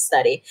that sleep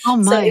study. Oh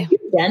my. So if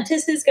your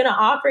dentist is going to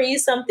offer you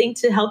something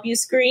to help you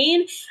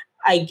screen,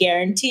 I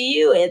guarantee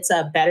you it's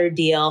a better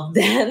deal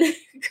than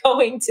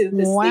going to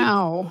the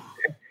Wow.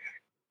 sleep.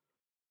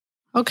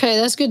 Okay,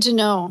 that's good to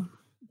know.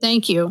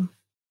 Thank you.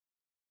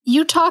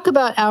 You talk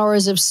about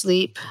hours of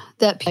sleep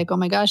that like, oh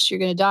my gosh, you're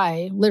going to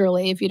die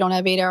literally if you don't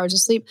have 8 hours of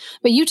sleep.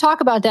 But you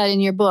talk about that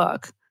in your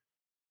book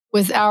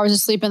with hours of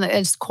sleep and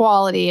its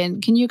quality.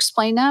 And can you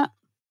explain that?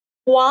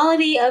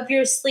 Quality of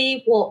your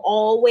sleep will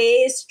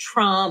always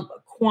trump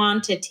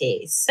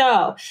quantity.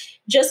 So,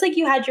 just like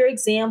you had your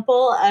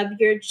example of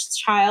your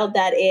child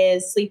that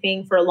is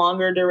sleeping for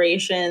longer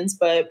durations,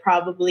 but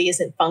probably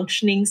isn't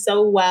functioning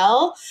so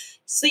well,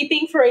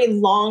 sleeping for a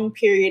long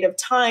period of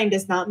time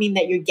does not mean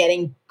that you're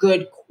getting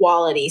good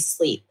quality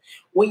sleep.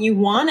 What you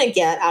want to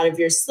get out of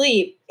your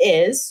sleep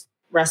is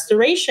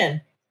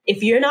restoration.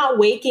 If you're not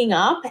waking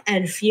up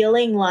and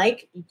feeling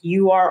like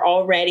you are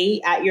already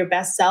at your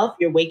best self,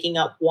 you're waking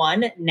up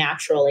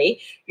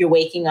naturally, you're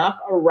waking up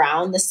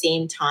around the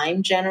same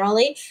time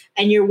generally,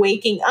 and you're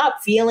waking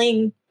up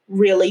feeling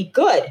really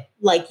good,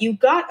 like you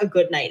got a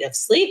good night of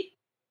sleep,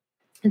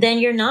 then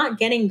you're not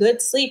getting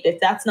good sleep if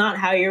that's not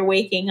how you're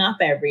waking up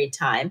every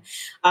time.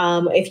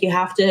 If you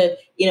have to,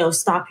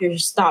 stop your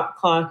stop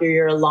clock or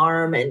your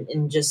alarm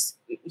and just,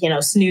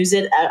 snooze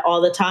it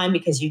all the time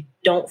because you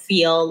don't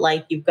feel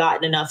like you've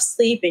gotten enough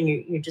sleep and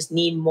you just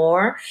need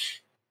more,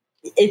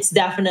 it's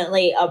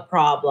definitely a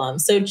problem.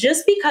 So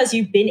just because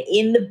you've been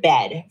in the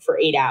bed for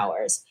 8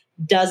 hours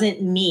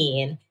doesn't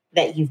mean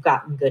that you've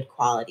gotten good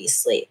quality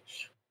sleep.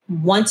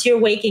 Once you're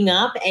waking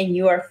up and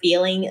you are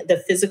feeling the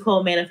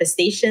physical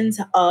manifestations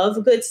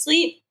of good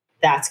sleep,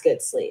 that's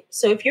good sleep.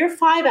 So if your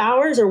 5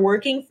 hours are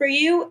working for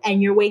you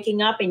and you're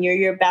waking up and you're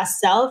your best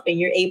self and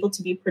you're able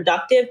to be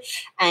productive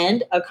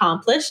and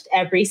accomplished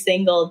every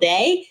single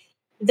day,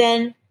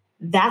 then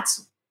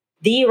that's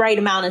the right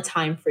amount of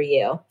time for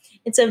you.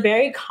 It's a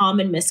very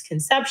common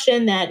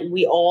misconception that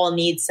we all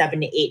need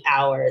 7 to 8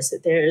 hours.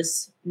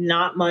 There's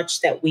not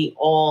much that we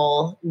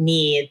all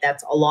need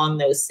that's along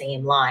those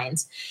same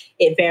lines.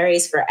 It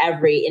varies for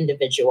every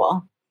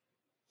individual.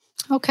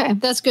 Okay,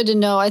 that's good to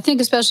know. I think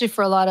especially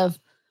for a lot of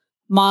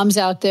moms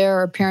out there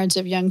or parents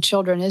of young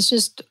children,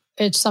 it's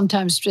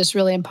sometimes just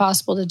really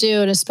impossible to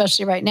do. And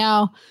especially right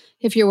now,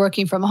 if you're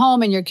working from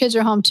home and your kids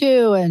are home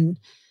too. And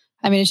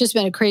I mean, it's just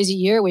been a crazy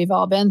year we've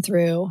all been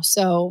through.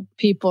 So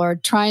people are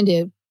trying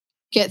to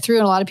get through,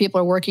 and a lot of people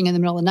are working in the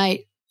middle of the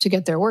night to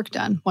get their work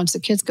done once the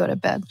kids go to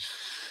bed.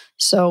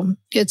 So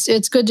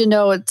it's good to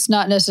know it's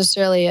not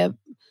necessarily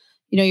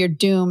you're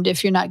doomed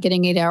if you're not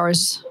getting 8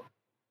 hours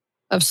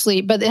of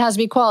sleep, but it has to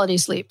be quality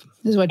sleep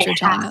is what you're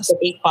telling us. It has to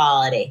be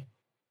quality.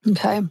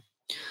 Okay.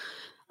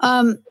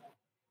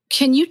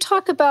 Can you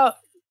talk about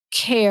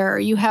CARE?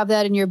 You have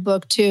that in your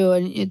book too,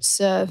 and it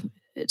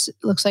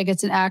looks like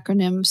it's an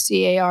acronym,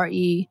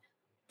 CARE.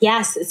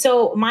 Yes.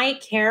 So my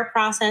CARE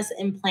process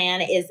and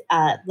plan is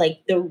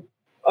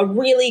a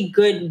really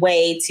good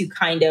way to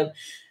kind of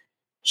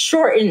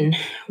shorten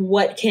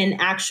what can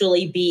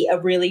actually be a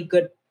really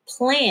good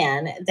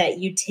plan that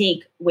you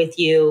take with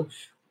you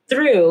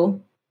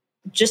through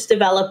just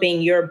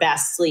developing your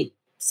best sleep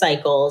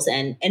cycles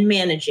and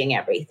managing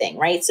everything,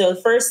 right? So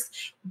the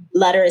first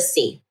letter is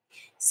C.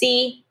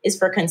 C is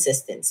for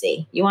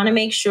consistency. You want to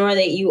make sure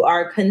that you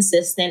are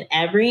consistent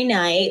every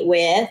night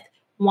with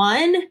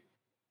one,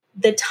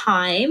 the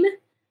time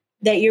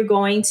that you're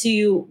going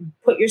to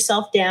put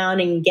yourself down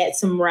and get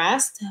some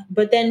rest,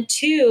 but then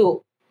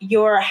two,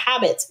 your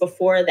habits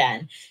before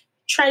then.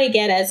 Try to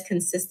get as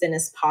consistent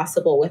as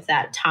possible with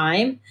that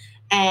time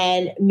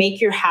and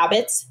make your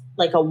habits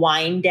like a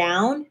wind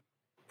down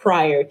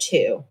prior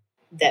to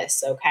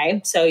this.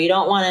 Okay. So you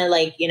don't want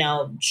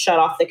to shut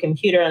off the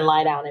computer and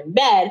lie down in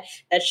bed.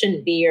 That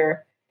shouldn't be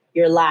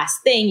your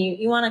last thing.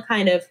 You want to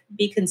kind of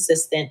be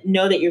consistent,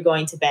 know that you're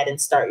going to bed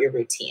and start your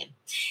routine.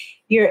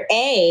 Your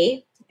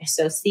A,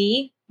 so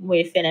C,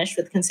 we finished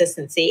with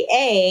consistency.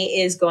 A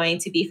is going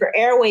to be for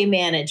airway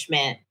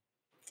management.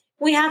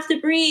 We have to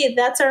breathe.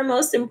 That's our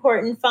most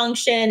important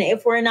function.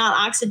 If we're not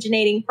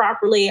oxygenating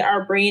properly,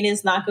 our brain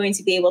is not going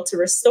to be able to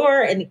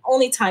restore. And the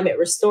only time it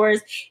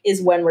restores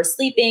is when we're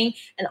sleeping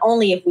and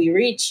only if we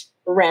reach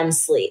REM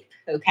sleep.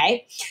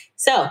 Okay.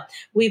 So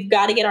we've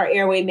got to get our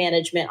airway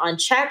management on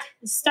check.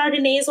 Start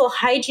a nasal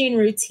hygiene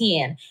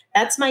routine.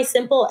 That's my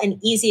simple and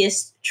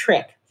easiest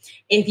trick.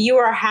 If you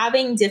are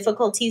having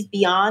difficulties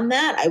beyond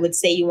that, I would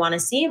say you want to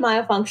see a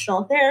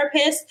myofunctional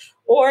therapist,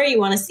 or you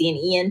want to see an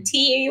ENT,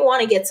 or you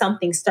want to get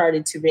something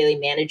started to really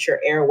manage your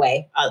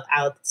airway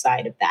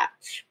outside of that.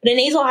 But a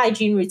nasal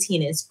hygiene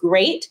routine is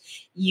great.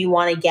 You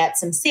want to get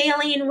some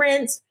saline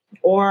rinse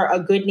or a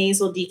good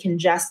nasal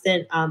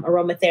decongestant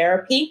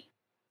aromatherapy,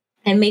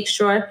 and make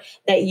sure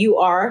that you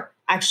are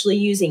actually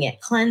using it.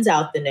 Cleanse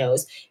out the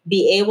nose,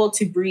 be able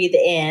to breathe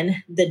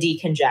in the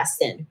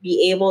decongestant,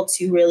 be able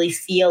to really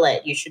feel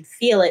it. You should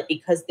feel it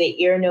because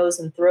the ear, nose,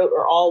 and throat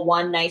are all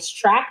one nice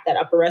tract, that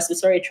upper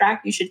respiratory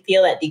tract. You should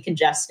feel that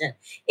decongestant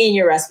in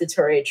your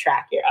respiratory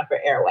tract, your upper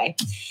airway.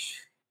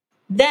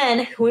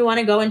 Then we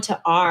want to go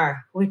into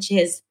R, which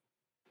is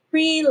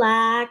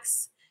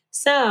relax.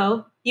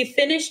 So you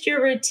finished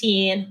your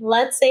routine.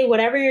 Let's say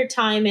whatever your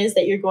time is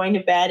that you're going to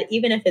bed,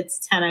 even if it's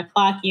 10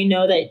 o'clock, you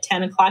know that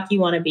 10 o'clock you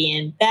want to be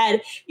in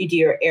bed. You do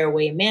your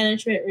airway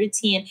management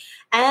routine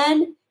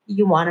and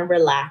you want to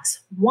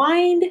relax.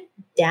 Wind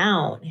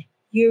down.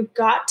 You've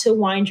got to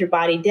wind your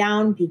body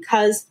down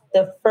because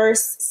the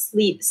first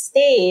sleep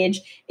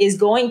stage is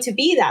going to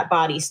be that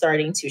body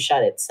starting to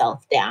shut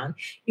itself down.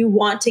 You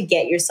want to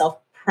get yourself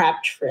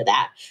prepped for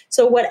that.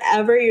 So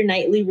whatever your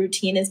nightly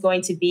routine is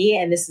going to be,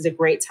 and this is a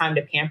great time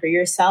to pamper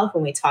yourself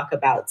when we talk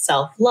about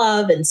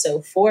self-love and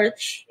so forth.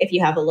 If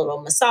you have a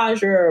little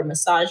massager or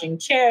massaging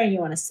chair and you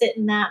want to sit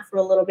in that for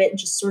a little bit and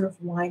just sort of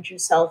wind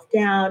yourself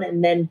down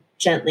and then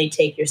gently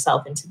take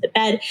yourself into the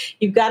bed,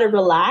 you've got to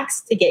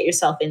relax to get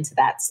yourself into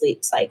that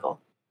sleep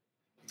cycle.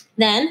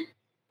 Then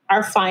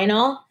our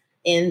final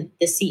in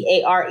the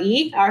CARE,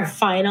 our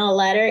final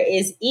letter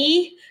is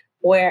E,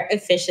 where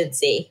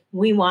efficiency.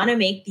 We want to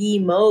make the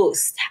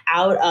most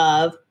out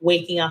of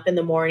waking up in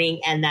the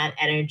morning and that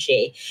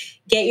energy.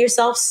 Get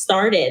yourself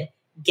started.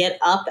 Get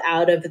up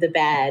out of the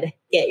bed.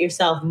 Get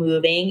yourself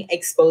moving.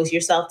 Expose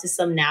yourself to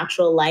some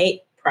natural light,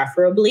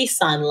 preferably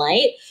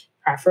sunlight.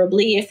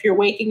 Preferably, if you're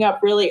waking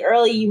up really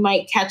early, you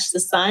might catch the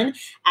sun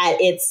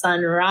at its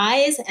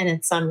sunrise. And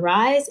at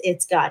sunrise,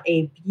 it's got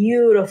a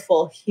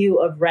beautiful hue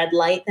of red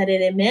light that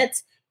it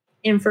emits.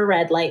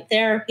 Infrared light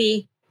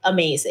therapy.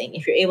 Amazing.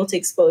 If you're able to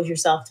expose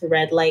yourself to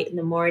red light in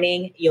the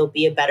morning, you'll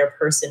be a better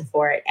person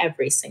for it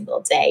every single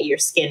day. Your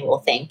skin will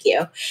thank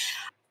you.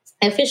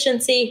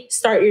 Efficiency,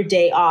 start your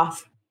day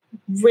off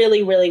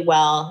really, really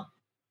well.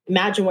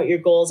 Imagine what your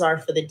goals are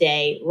for the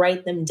day,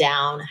 write them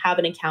down, have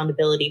an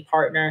accountability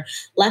partner,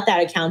 let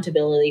that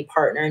accountability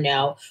partner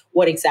know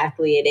what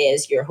exactly it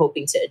is you're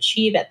hoping to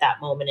achieve at that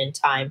moment in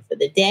time for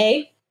the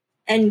day,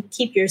 and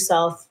keep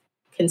yourself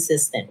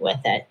consistent with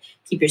it.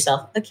 Keep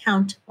yourself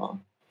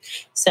accountable.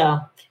 So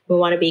we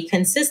want to be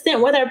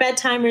consistent with our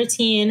bedtime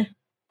routine,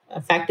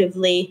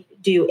 effectively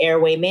do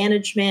airway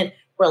management,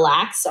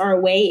 relax our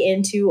way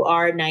into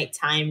our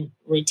nighttime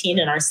routine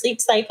and our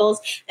sleep cycles,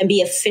 and be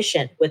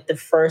efficient with the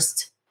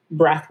first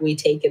breath we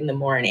take in the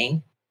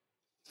morning.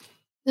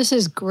 This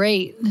is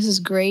great. This is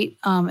great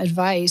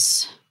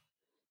advice,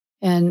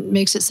 and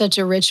makes it such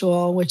a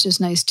ritual, which is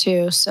nice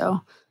too.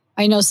 So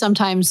I know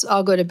sometimes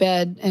I'll go to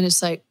bed and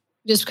it's like,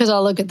 just because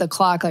I'll look at the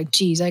clock, like,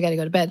 geez, I got to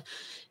go to bed.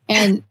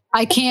 And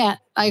I can't.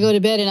 I go to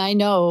bed and I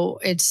know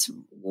it's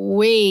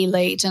way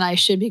late and I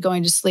should be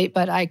going to sleep,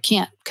 but I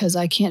can't because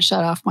I can't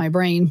shut off my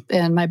brain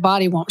and my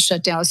body won't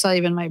shut down. It's not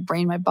even my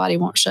brain. My body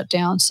won't shut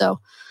down.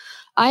 So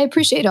I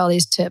appreciate all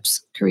these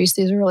tips, Carice.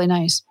 These are really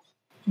nice.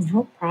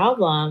 No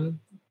problem.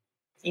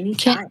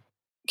 Anytime.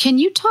 Can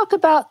you talk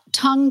about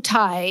tongue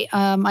tie?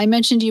 I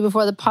mentioned to you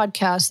before the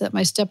podcast that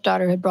my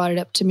stepdaughter had brought it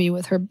up to me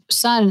with her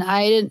son.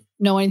 I didn't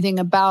know anything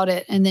about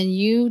it. And then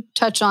you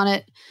touch on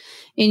it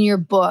in your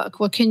book.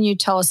 What can you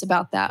tell us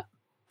about that?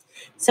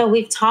 So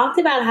we've talked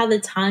about how the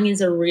tongue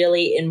is a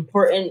really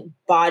important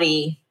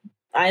body.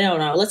 I don't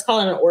know, let's call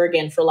it an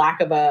organ for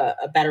lack of a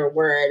better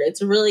word.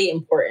 It's a really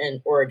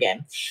important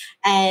organ.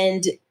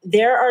 And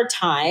there are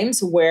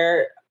times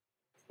where,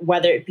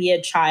 whether it be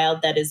a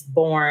child that is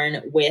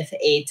born with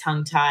a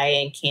tongue tie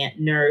and can't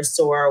nurse,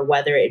 or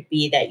whether it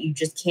be that you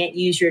just can't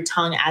use your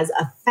tongue as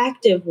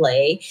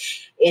effectively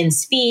in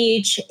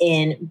speech,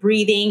 in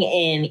breathing,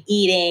 in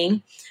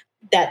eating,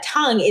 that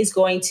tongue is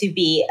going to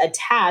be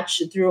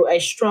attached through a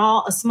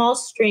small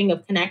string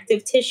of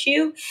connective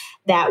tissue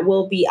that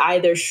will be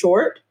either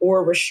short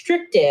or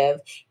restrictive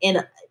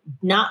in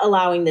not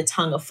allowing the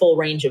tongue a full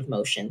range of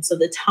motion. So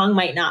the tongue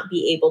might not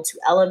be able to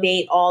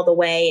elevate all the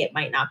way. It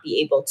might not be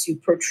able to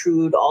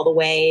protrude all the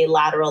way,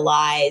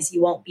 lateralize.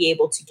 You won't be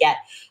able to get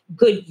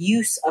good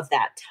use of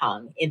that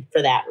tongue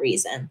for that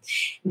reason.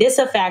 This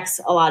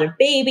affects a lot of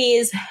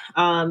babies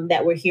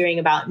that we're hearing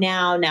about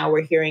now. Now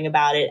we're hearing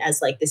about it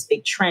as like this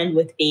big trend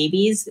with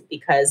babies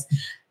because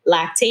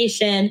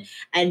lactation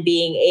and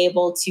being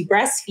able to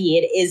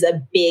breastfeed is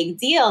a big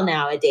deal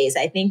nowadays.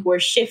 I think we're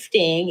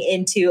shifting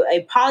into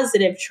a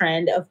positive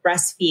trend of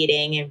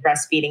breastfeeding and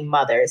breastfeeding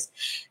mothers.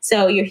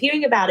 So you're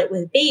hearing about it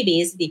with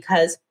babies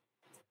because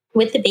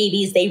with the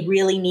babies, they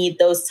really need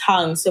those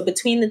tongues. So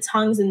between the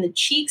tongues and the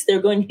cheeks, they're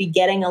going to be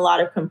getting a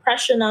lot of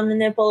compression on the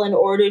nipple in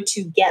order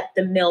to get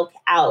the milk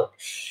out.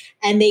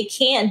 And they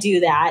can't do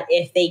that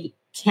if they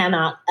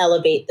cannot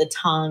elevate the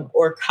tongue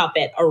or cup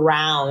it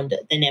around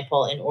the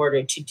nipple in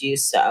order to do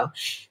so.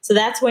 So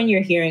that's when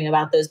you're hearing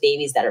about those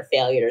babies that are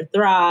failure to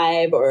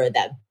thrive, or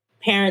that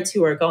parents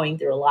who are going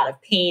through a lot of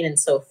pain and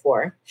so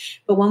forth.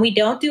 But when we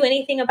don't do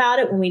anything about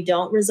it, when we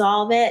don't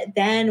resolve it,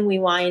 then we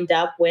wind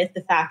up with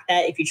the fact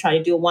that if you try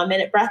to do a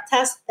 1-minute breath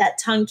test, that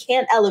tongue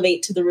can't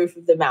elevate to the roof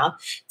of the mouth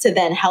to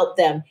then help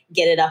them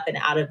get it up and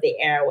out of the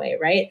airway,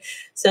 right?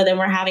 So then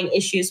we're having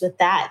issues with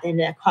that, and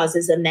that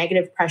causes a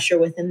negative pressure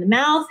within the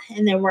mouth.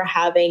 And then we're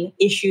having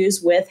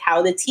issues with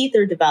how the teeth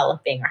are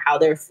developing or how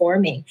they're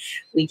forming.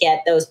 We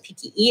get those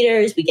picky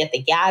eaters, we get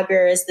the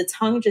gaggers. The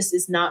tongue just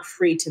is not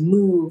free to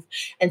move.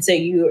 And so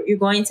you're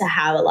going to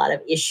have a lot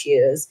of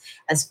issues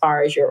as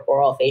far as your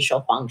oral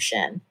facial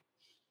function.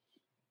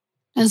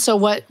 And so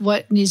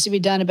what needs to be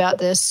done about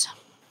this?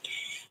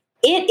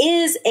 It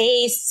is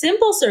a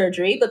simple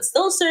surgery, but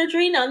still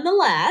surgery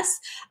nonetheless.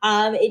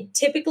 It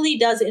typically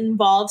does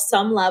involve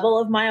some level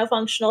of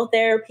myofunctional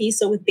therapy.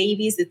 So with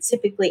babies, it's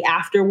typically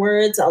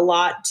afterwards a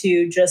lot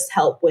to just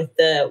help with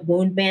the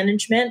wound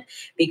management,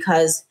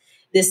 because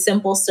this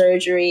simple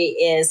surgery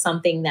is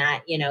something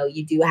that,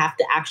 you do have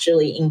to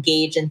actually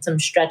engage in some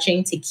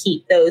stretching to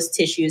keep those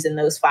tissues and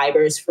those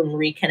fibers from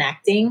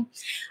reconnecting.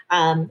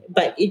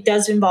 But it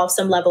does involve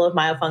some level of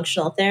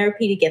myofunctional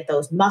therapy to get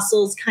those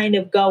muscles kind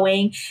of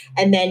going.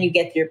 And then you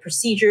get your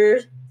procedure.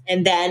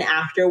 And then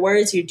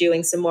afterwards, you're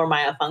doing some more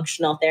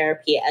myofunctional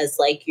therapy as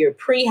like your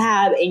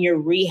prehab and your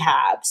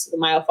rehab. So the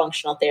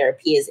myofunctional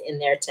therapy is in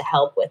there to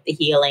help with the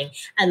healing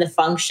and the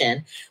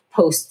function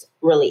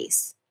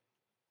post-release.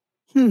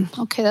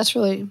 Okay,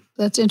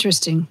 that's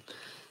interesting.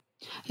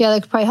 Yeah,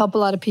 that could probably help a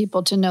lot of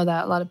people to know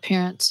that, a lot of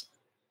parents.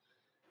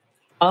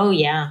 Oh,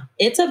 yeah.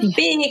 It's a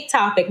big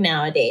topic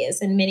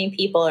nowadays. And many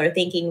people are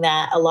thinking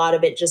that a lot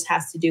of it just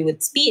has to do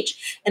with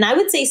speech. And I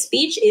would say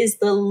speech is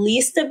the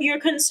least of your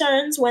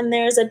concerns when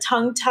there's a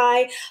tongue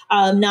tie.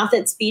 Not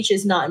that speech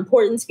is not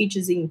important. Speech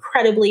is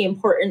incredibly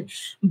important.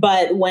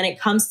 But when it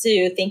comes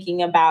to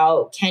thinking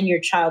about, can your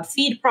child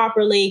feed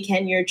properly?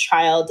 Can your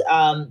child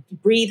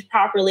breathe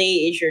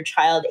properly? Is your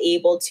child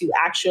able to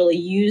actually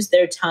use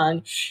their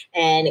tongue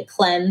and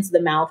cleanse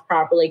the mouth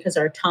properly? Because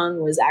our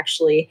tongue was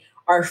actually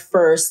our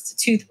first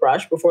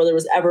toothbrush. Before there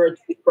was ever a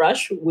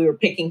toothbrush, we were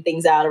picking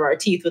things out of our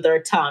teeth with our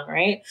tongue,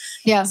 right?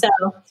 Yeah. So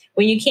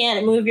when you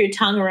can't move your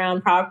tongue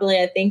around properly,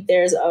 I think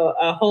there's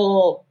a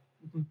whole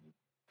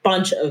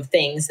bunch of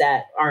things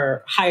that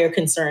are higher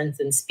concerns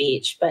than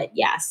speech. But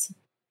yes.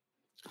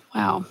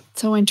 Wow.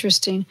 So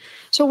interesting.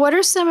 So what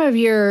are some of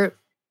your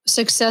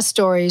success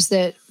stories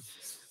that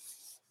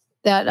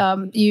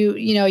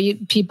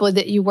you people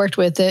that you worked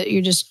with that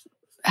you just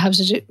have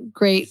such a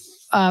great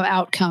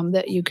outcome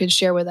that you could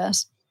share with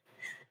us?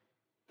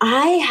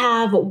 I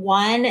have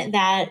one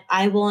that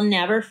I will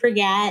never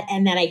forget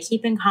and that I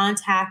keep in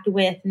contact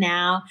with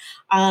now.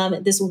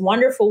 This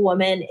wonderful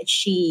woman,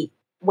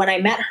 when I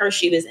met her,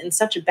 she was in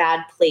such a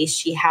bad place.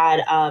 She had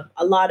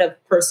a lot of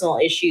personal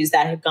issues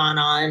that had gone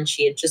on.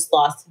 She had just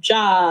lost a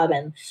job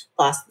and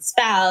lost a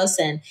spouse,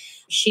 and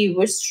she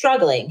was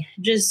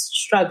just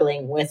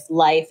struggling with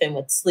life and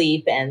with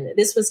sleep. And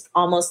this was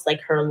almost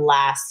like her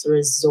last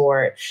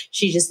resort.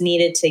 She just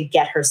needed to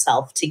get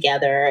herself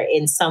together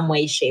in some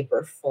way, shape,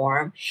 or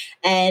form.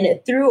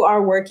 And through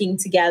our working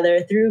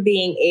together, through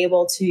being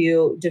able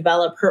to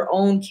develop her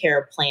own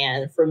care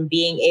plan, from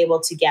being able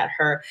to get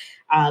her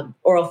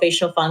oral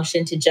facial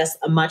function to just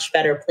a much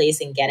better place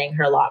and getting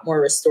her a lot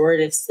more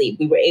restorative sleep,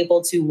 we were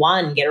able to,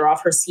 one, get her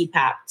off her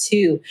CPAP,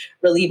 two,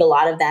 relieve a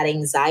lot of that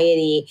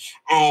anxiety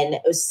and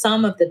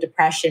some of the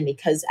depression,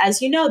 because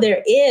as you know,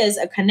 there is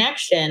a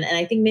connection. And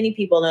I think many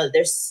people know that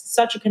there's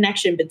such a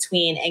connection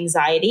between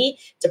anxiety,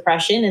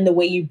 depression, and the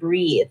way you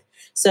breathe.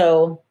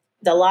 So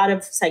a lot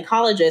of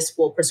psychologists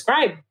will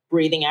prescribe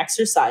breathing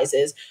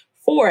exercises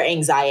for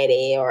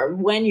anxiety, or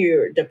when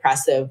you're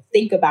depressive,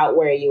 think about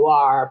where you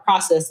are,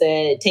 process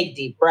it, take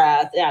deep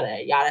breath,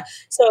 yada, yada.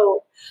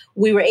 So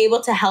we were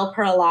able to help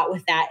her a lot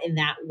with that in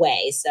that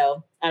way.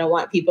 So I don't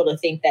want people to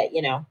think that,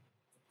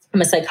 I'm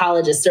a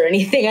psychologist or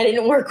anything. I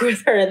didn't work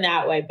with her in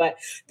that way, but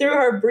through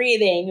her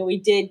breathing, we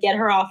did get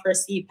her off her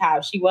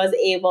CPAP. She was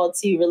able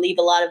to relieve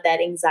a lot of that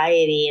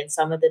anxiety and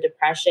some of the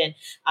depression.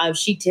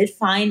 She did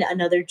find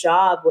another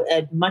job,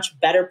 a much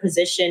better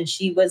position.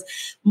 She was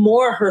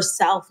more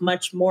herself,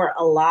 much more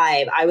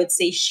alive. I would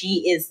say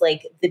she is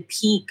like the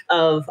peak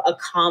of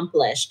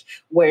accomplished,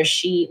 where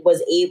she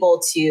was able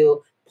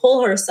to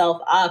pull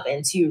herself up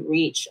and to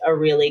reach a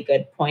really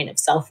good point of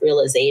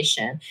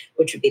self-realization,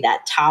 which would be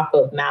that top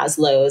of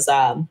Maslow's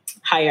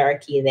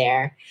hierarchy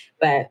there.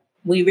 But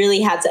we really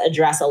had to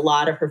address a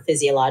lot of her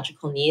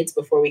physiological needs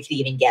before we could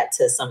even get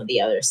to some of the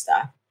other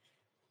stuff.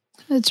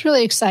 It's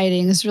really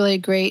exciting. It's really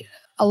great.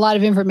 A lot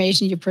of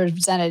information you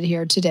presented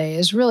here today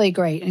is really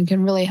great and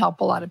can really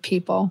help a lot of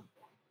people.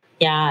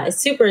 Yeah, it's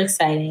super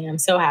exciting. I'm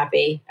so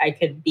happy I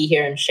could be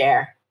here and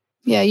share.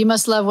 Yeah, you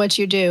must love what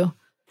you do.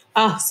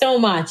 Oh, so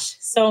much,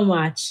 so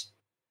much.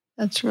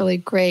 That's really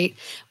great.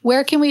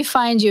 Where can we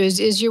find you?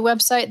 Is your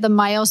website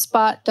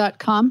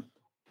themyospot.com?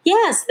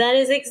 Yes, that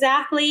is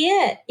exactly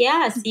it.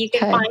 Yes, you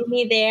can find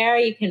me there.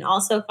 You can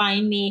also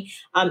find me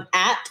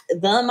at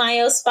the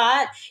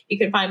Myospot. You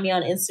can find me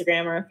on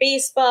Instagram or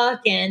Facebook.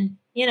 And,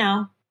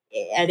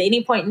 at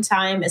any point in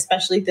time,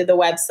 especially through the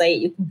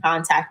website, you can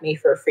contact me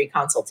for a free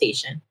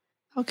consultation.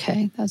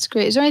 Okay, that's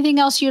great. Is there anything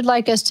else you'd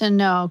like us to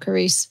know,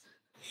 Carice?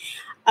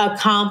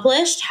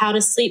 Accomplished: How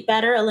to Sleep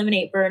Better,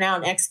 Eliminate Burnout,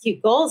 and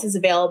Execute Goals is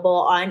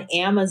available on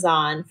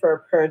Amazon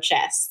for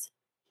purchase.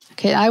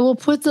 Okay, I will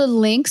put the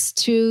links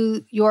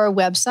to your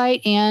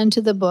website and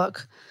to the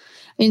book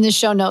in the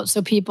show notes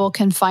so people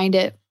can find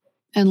it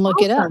and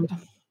look it up.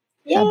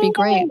 Yay. That'd be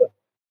great.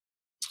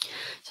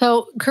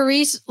 So,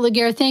 Carice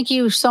Laguerre, thank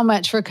you so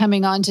much for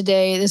coming on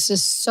today. This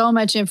is so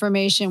much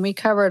information. We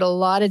covered a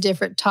lot of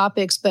different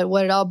topics, but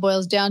what it all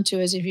boils down to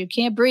is if you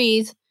can't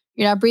breathe,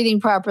 you're not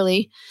breathing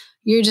properly,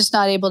 You're just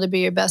not able to be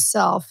your best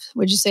self.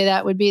 Would you say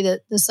that would be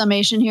the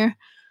summation here?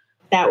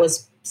 That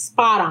was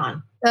spot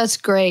on. That's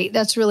great.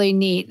 That's really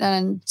neat.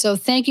 And so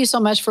thank you so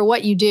much for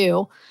what you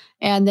do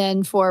and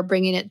then for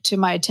bringing it to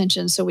my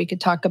attention so we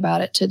could talk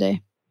about it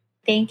today.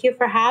 Thank you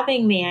for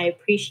having me. I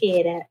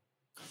appreciate it.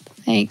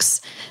 Thanks.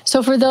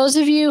 So for those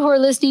of you who are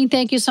listening,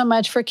 thank you so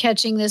much for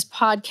catching this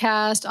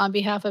podcast. On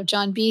behalf of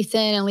John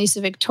Beathan and Lisa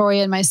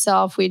Victoria and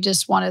myself, we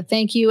just want to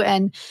thank you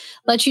and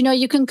let you know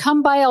you can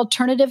come by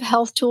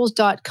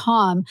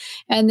alternativehealthtools.com,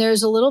 and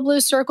there's a little blue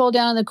circle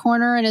down in the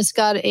corner and it's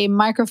got a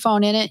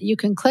microphone in it. You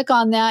can click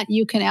on that.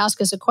 You can ask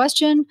us a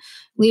question,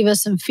 leave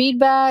us some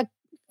feedback,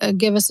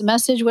 give us a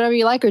message, whatever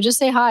you like, or just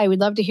say hi.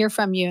 We'd love to hear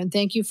from you. And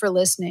thank you for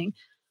listening.